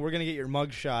anything, we're gonna get your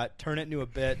mug shot, turn it into a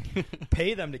bit,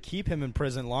 pay them to keep him in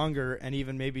prison longer, and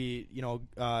even maybe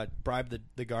bribe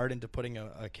the guard into putting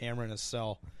a camera in his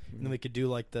cell. and then we could do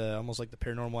like the almost like the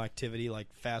Paranormal Activity, like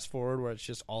fast forward where it's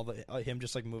just all the him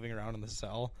just like moving around in the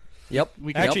cell. Yep.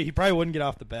 Actually, he probably wouldn't get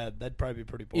off the bed. That'd probably be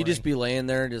pretty boring. He'd just be laying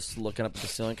there, just looking up at the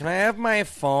ceiling. Can I have my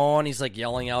phone? He's like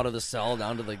yelling out of the cell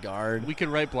down to the guard. We could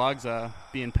write blogs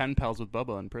being pen pals with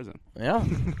Bubba in prison. Yeah.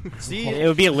 See, it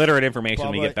would be illiterate information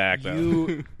when we Bubba, get back,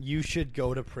 though. You should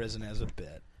go to prison as a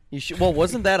bit. You should. Well,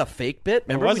 wasn't that a fake bit?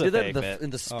 Remember was we a did fake that bit. in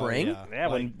the spring? Oh, Yeah,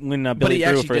 Like, when but Billy he Drew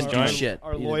actually first didn't do joined. shit.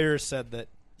 Our He lawyer said that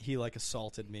he like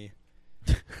assaulted me.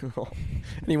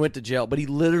 and he went to jail, but he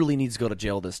literally needs to go to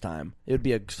jail this time. It would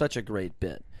be such a great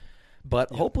bit. But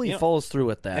hopefully he follows through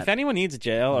with that. If anyone needs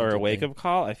jail or a wake-up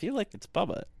call, I feel like it's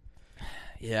Bubba.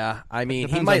 Yeah, I mean, he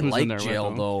depends on might who's in like there with jail,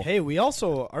 him. though. Hey, we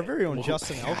also our very own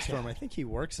Justin Elkstorm. I think he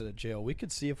works at a jail. We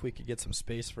could see if we could get some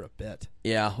space for a bit.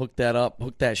 Yeah, hook that up.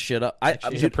 Hook that shit up.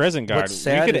 He's a prison guard. What's We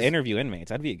sad could is- interview inmates.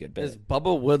 That'd be a good is bit.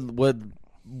 Bubba would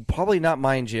probably not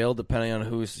mind jail, depending on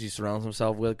who he surrounds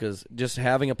himself with, because just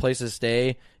having a place to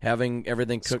stay, having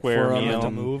everything cooked Square for him, meal. and To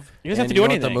move. You doesn't have and to do you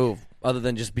don't anything. to move other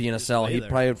than just be in a cell. lay He'd there.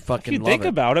 probably If fucking you love think it.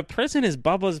 about it, prison is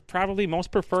Bubba's probably most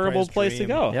preferable his place to dream.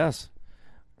 go. Yes.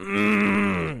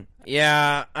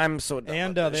 Yeah, I'm so done And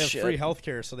with they this have shit. free health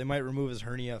care, so they might remove his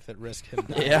hernia if it risks him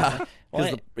dying. Yeah. 'Cause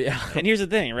Well, yeah. And here's the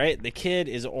thing, right? The kid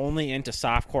is only into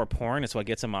softcore porn. It's what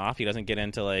gets him off. He doesn't get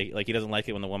into like he doesn't like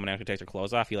it when the woman actually takes her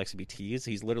clothes off. He likes to be teased.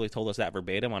 He's literally told us that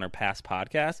verbatim on our past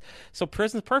podcast. So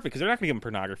prison's perfect because they're not going to give him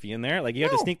pornography in there. Like you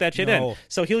have to sneak that shit No. in.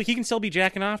 So he can still be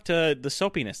jacking off to the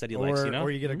soapiness that he likes. You know. Or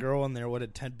you get a girl in there. What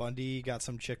did Ted Bundy got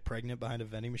some chick pregnant behind a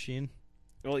vending machine?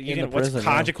 Well, you In can the what's prison,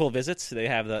 yeah. conjugal visits? They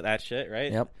have that shit,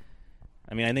 right? Yep.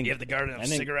 I mean, I think Give the guard enough I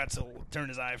think- cigarettes to turn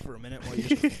his eye for a minute while you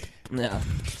just Yeah.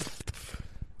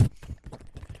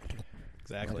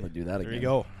 exactly. I'm gonna do that There again. you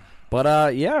go.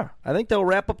 But yeah, I think that'll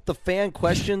wrap up the fan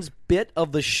questions bit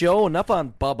of the show. Enough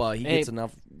on Bubba. He Hey. gets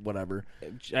enough. Whatever. I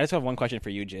just have one question for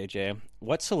you, JJ.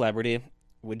 What celebrity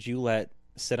would you let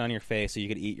sit on your face so you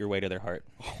could eat your way to their heart?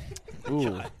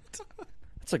 Ooh,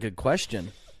 that's a good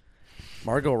question.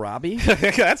 Margot Robbie.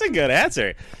 That's a good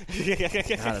answer. God,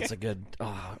 that's a good.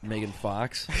 Megan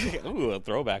Fox. Ooh, a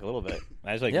throwback a little bit.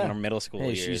 I was like Yeah. in our middle school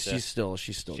Hey, years. she's still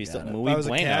she's got still it. If muy I was a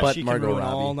buena. cat, But she Margot could ruin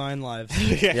Robbie. all 9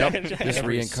 lives. Yep. Just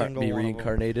Every single be one of 'em.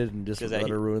 reincarnated and just Just let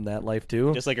like- her ruin that life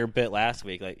too. Just like her bit last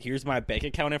week. Like, here's my bank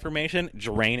account information.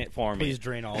 Drain it for me. Please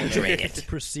drain all of it. Drain it.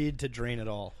 Proceed to drain it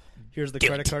all. Here's the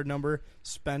credit card number.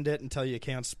 Spend it until you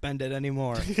can't spend it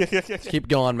anymore. Keep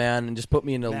going, man, and just put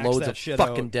me into Max loads that of shit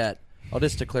fucking out. debt. I'll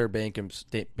just declare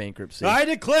bankruptcy. I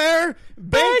declare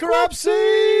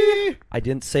bankruptcy. I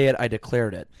didn't say it. I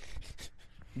declared it.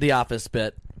 The Office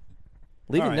bit.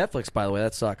 Leaving All right. Netflix, by the way,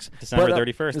 that sucks. December But,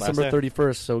 31st, last December day.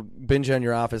 31st. So binge on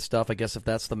your Office stuff. I guess if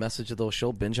that's the message of those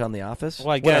show, binge on The Office.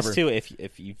 Well, I guess Whatever. too.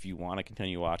 If you want to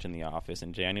continue watching The Office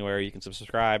in January, you can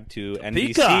subscribe to Peacock.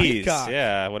 NBC's. Peacock.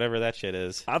 Yeah, whatever that shit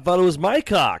is. I thought it was my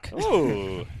cock.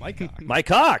 Ooh, My cock. My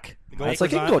cock. That's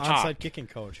like Gophers kicking coach. onside kicking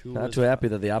coach. Who Not was too happy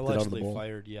that they opted out of the allegedly bowl.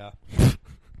 fired. Yeah.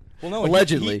 Well, no.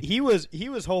 Allegedly. he was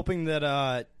hoping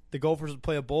that the Gophers would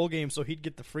play a bowl game so he'd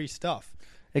get the free stuff.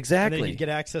 And Exactly. then he'd get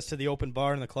access to the open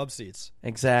bar and the club seats.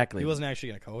 Exactly. He wasn't actually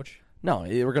going to coach. No,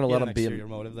 we're gonna He let had him an be exterior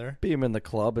motive there. him in the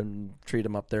club and treat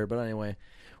him up there. But anyway,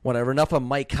 whatever. Enough of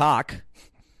Mike Hawk.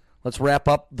 Let's wrap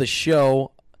up the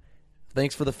show.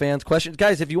 Thanks for the fans' questions.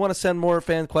 Guys, if you want to send more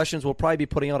fan questions, we'll probably be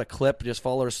putting out a clip. Just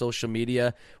follow our social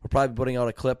media. We'll probably be putting out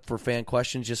a clip for fan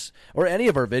questions, or any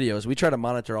of our videos. We try to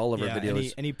monitor all of our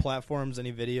videos. Any platforms,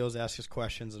 any videos, ask us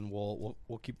questions, and we'll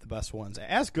keep the best ones.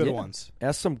 Ask good Yeah. ones.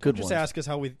 Ask some good Just ones. ask us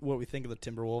what we think of the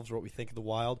Timberwolves, or what we think of the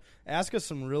Wild. Ask us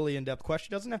some really in-depth questions.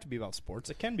 It doesn't have to be about sports.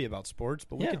 It can be about sports,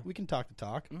 but Yeah. we can talk the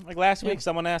talk. like last week,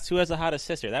 someone asked who has the hottest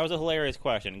sister. That was a hilarious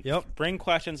question. Yep. Bring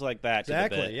questions like that. To the bit.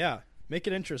 Exactly. Yeah. Make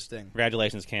it interesting.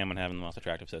 Congratulations, Cam, on having the most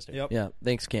attractive sister. Yep. Yeah,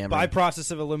 thanks, Cameron. By process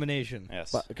of elimination.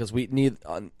 Yes. Because we need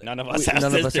None of us have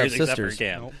sisters except for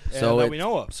Cam. Nope. So that it- we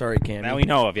know of. Sorry, Cam. Now we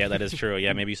know of. Yeah, that is true.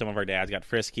 Yeah, maybe some of our dads got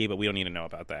frisky, but we don't need to know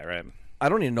about that, right? I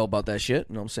don't even know about that shit.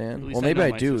 You know what I'm At saying? least Well, I maybe know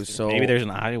I my do. sister. So Maybe there's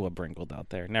an Iowa Bringold out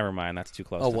there. Never mind, that's too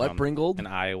close. A to what home. Bringold? An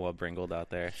Iowa Bringold out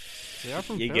there. They are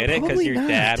from You Fairfield. get it because Probably your not.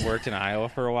 dad worked in Iowa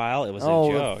for a while. It was oh,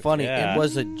 a joke. funny. Yeah. It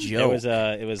was a joke.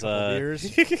 It was a beers.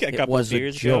 a It couple was of a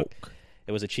beers joke.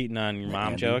 It was a cheating on your mom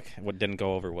Andy. joke. What didn't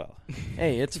go over well.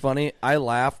 Hey, it's funny. I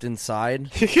laughed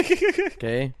inside.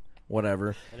 Okay,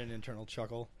 whatever. And an internal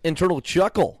chuckle. Internal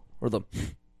chuckle or the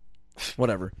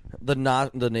whatever the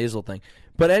nasal thing.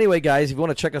 But anyway, guys, if you want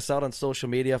to check us out on social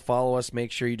media, follow us.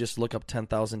 Make sure you just look up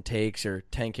 10,000 Takes or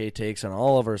 10K Takes on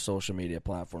all of our social media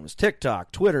platforms: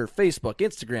 TikTok, Twitter, Facebook,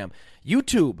 Instagram,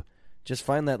 YouTube. Just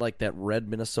find that red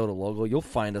Minnesota logo. You'll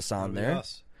find us on That'll be there.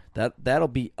 us. That'll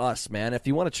be us, man. If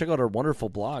you want to check out our wonderful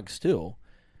blogs too,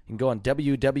 can go on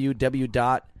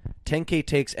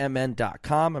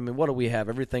www.10ktakesmn.com. I mean, what do we have?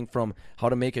 Everything from how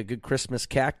to make a good Christmas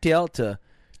cocktail to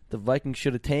the Vikings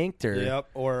should have tanked,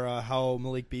 or how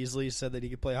Malik Beasley said that he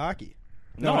could play hockey.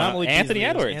 No, not Malik Anthony Beasley.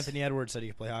 Edwards. Anthony Edwards said he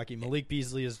could play hockey. Malik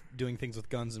Beasley is doing things with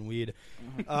guns and weed.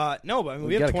 No, but I mean,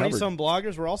 we have 20-some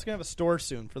bloggers. We're also going to have a store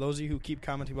soon. For those of you who keep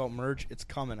commenting about merch, it's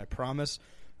coming, I promise.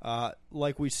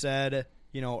 Like we said,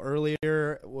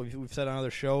 earlier, we've said on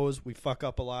other shows, we fuck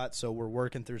up a lot, so we're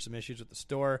working through some issues with the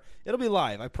store. It'll be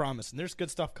live, I promise, and there's good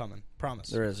stuff coming, promise.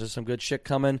 There's some good shit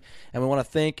coming, and we want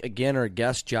to thank, again, our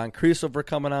guest, John Creasel, for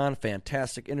coming on.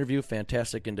 Fantastic interview,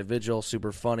 fantastic individual,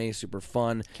 super funny, super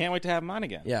fun. Can't wait to have him on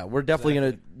again. Yeah, we're definitely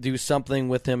going to do something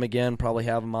with him again, probably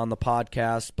have him on the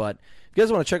podcast, but if you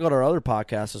guys want to check out our other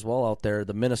podcasts as well out there,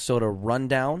 the Minnesota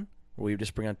Rundown, where we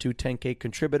just bring on two 10K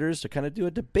contributors to kind of do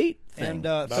a debate thing.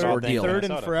 And Third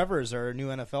and Forever is our new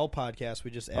NFL podcast.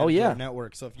 We just added to our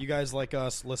network. So if you guys like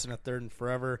us, listen to Third and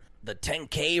Forever. The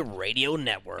 10K Radio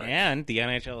Network. And the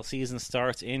NHL season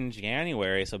starts in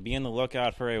January, so be on the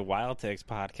lookout for a Wild Takes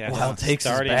podcast. Wild Takes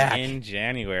starting is back. in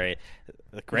January.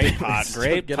 Great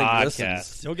podcast. Listens.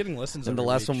 Still getting listens. And the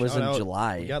last one was in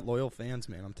July. We got loyal fans,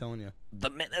 man. I'm telling you. The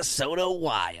Minnesota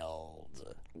Wild.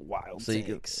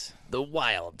 Takes. The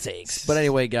Wild Takes. But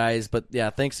anyway, guys,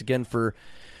 thanks again for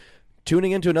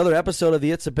tuning into another episode of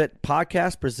the It's a Bit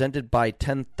podcast presented by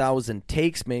 10,000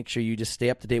 Takes. Make sure you just stay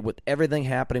up to date with everything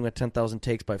happening with 10,000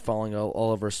 Takes by following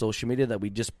all of our social media that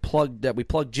we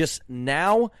plugged just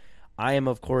now. I am,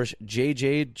 of course,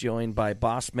 JJ, joined by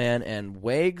Bossman and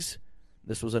Wags.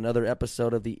 This was another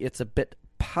episode of the It's a Bit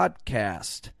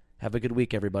podcast. Have a good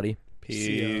week, everybody.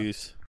 Peace.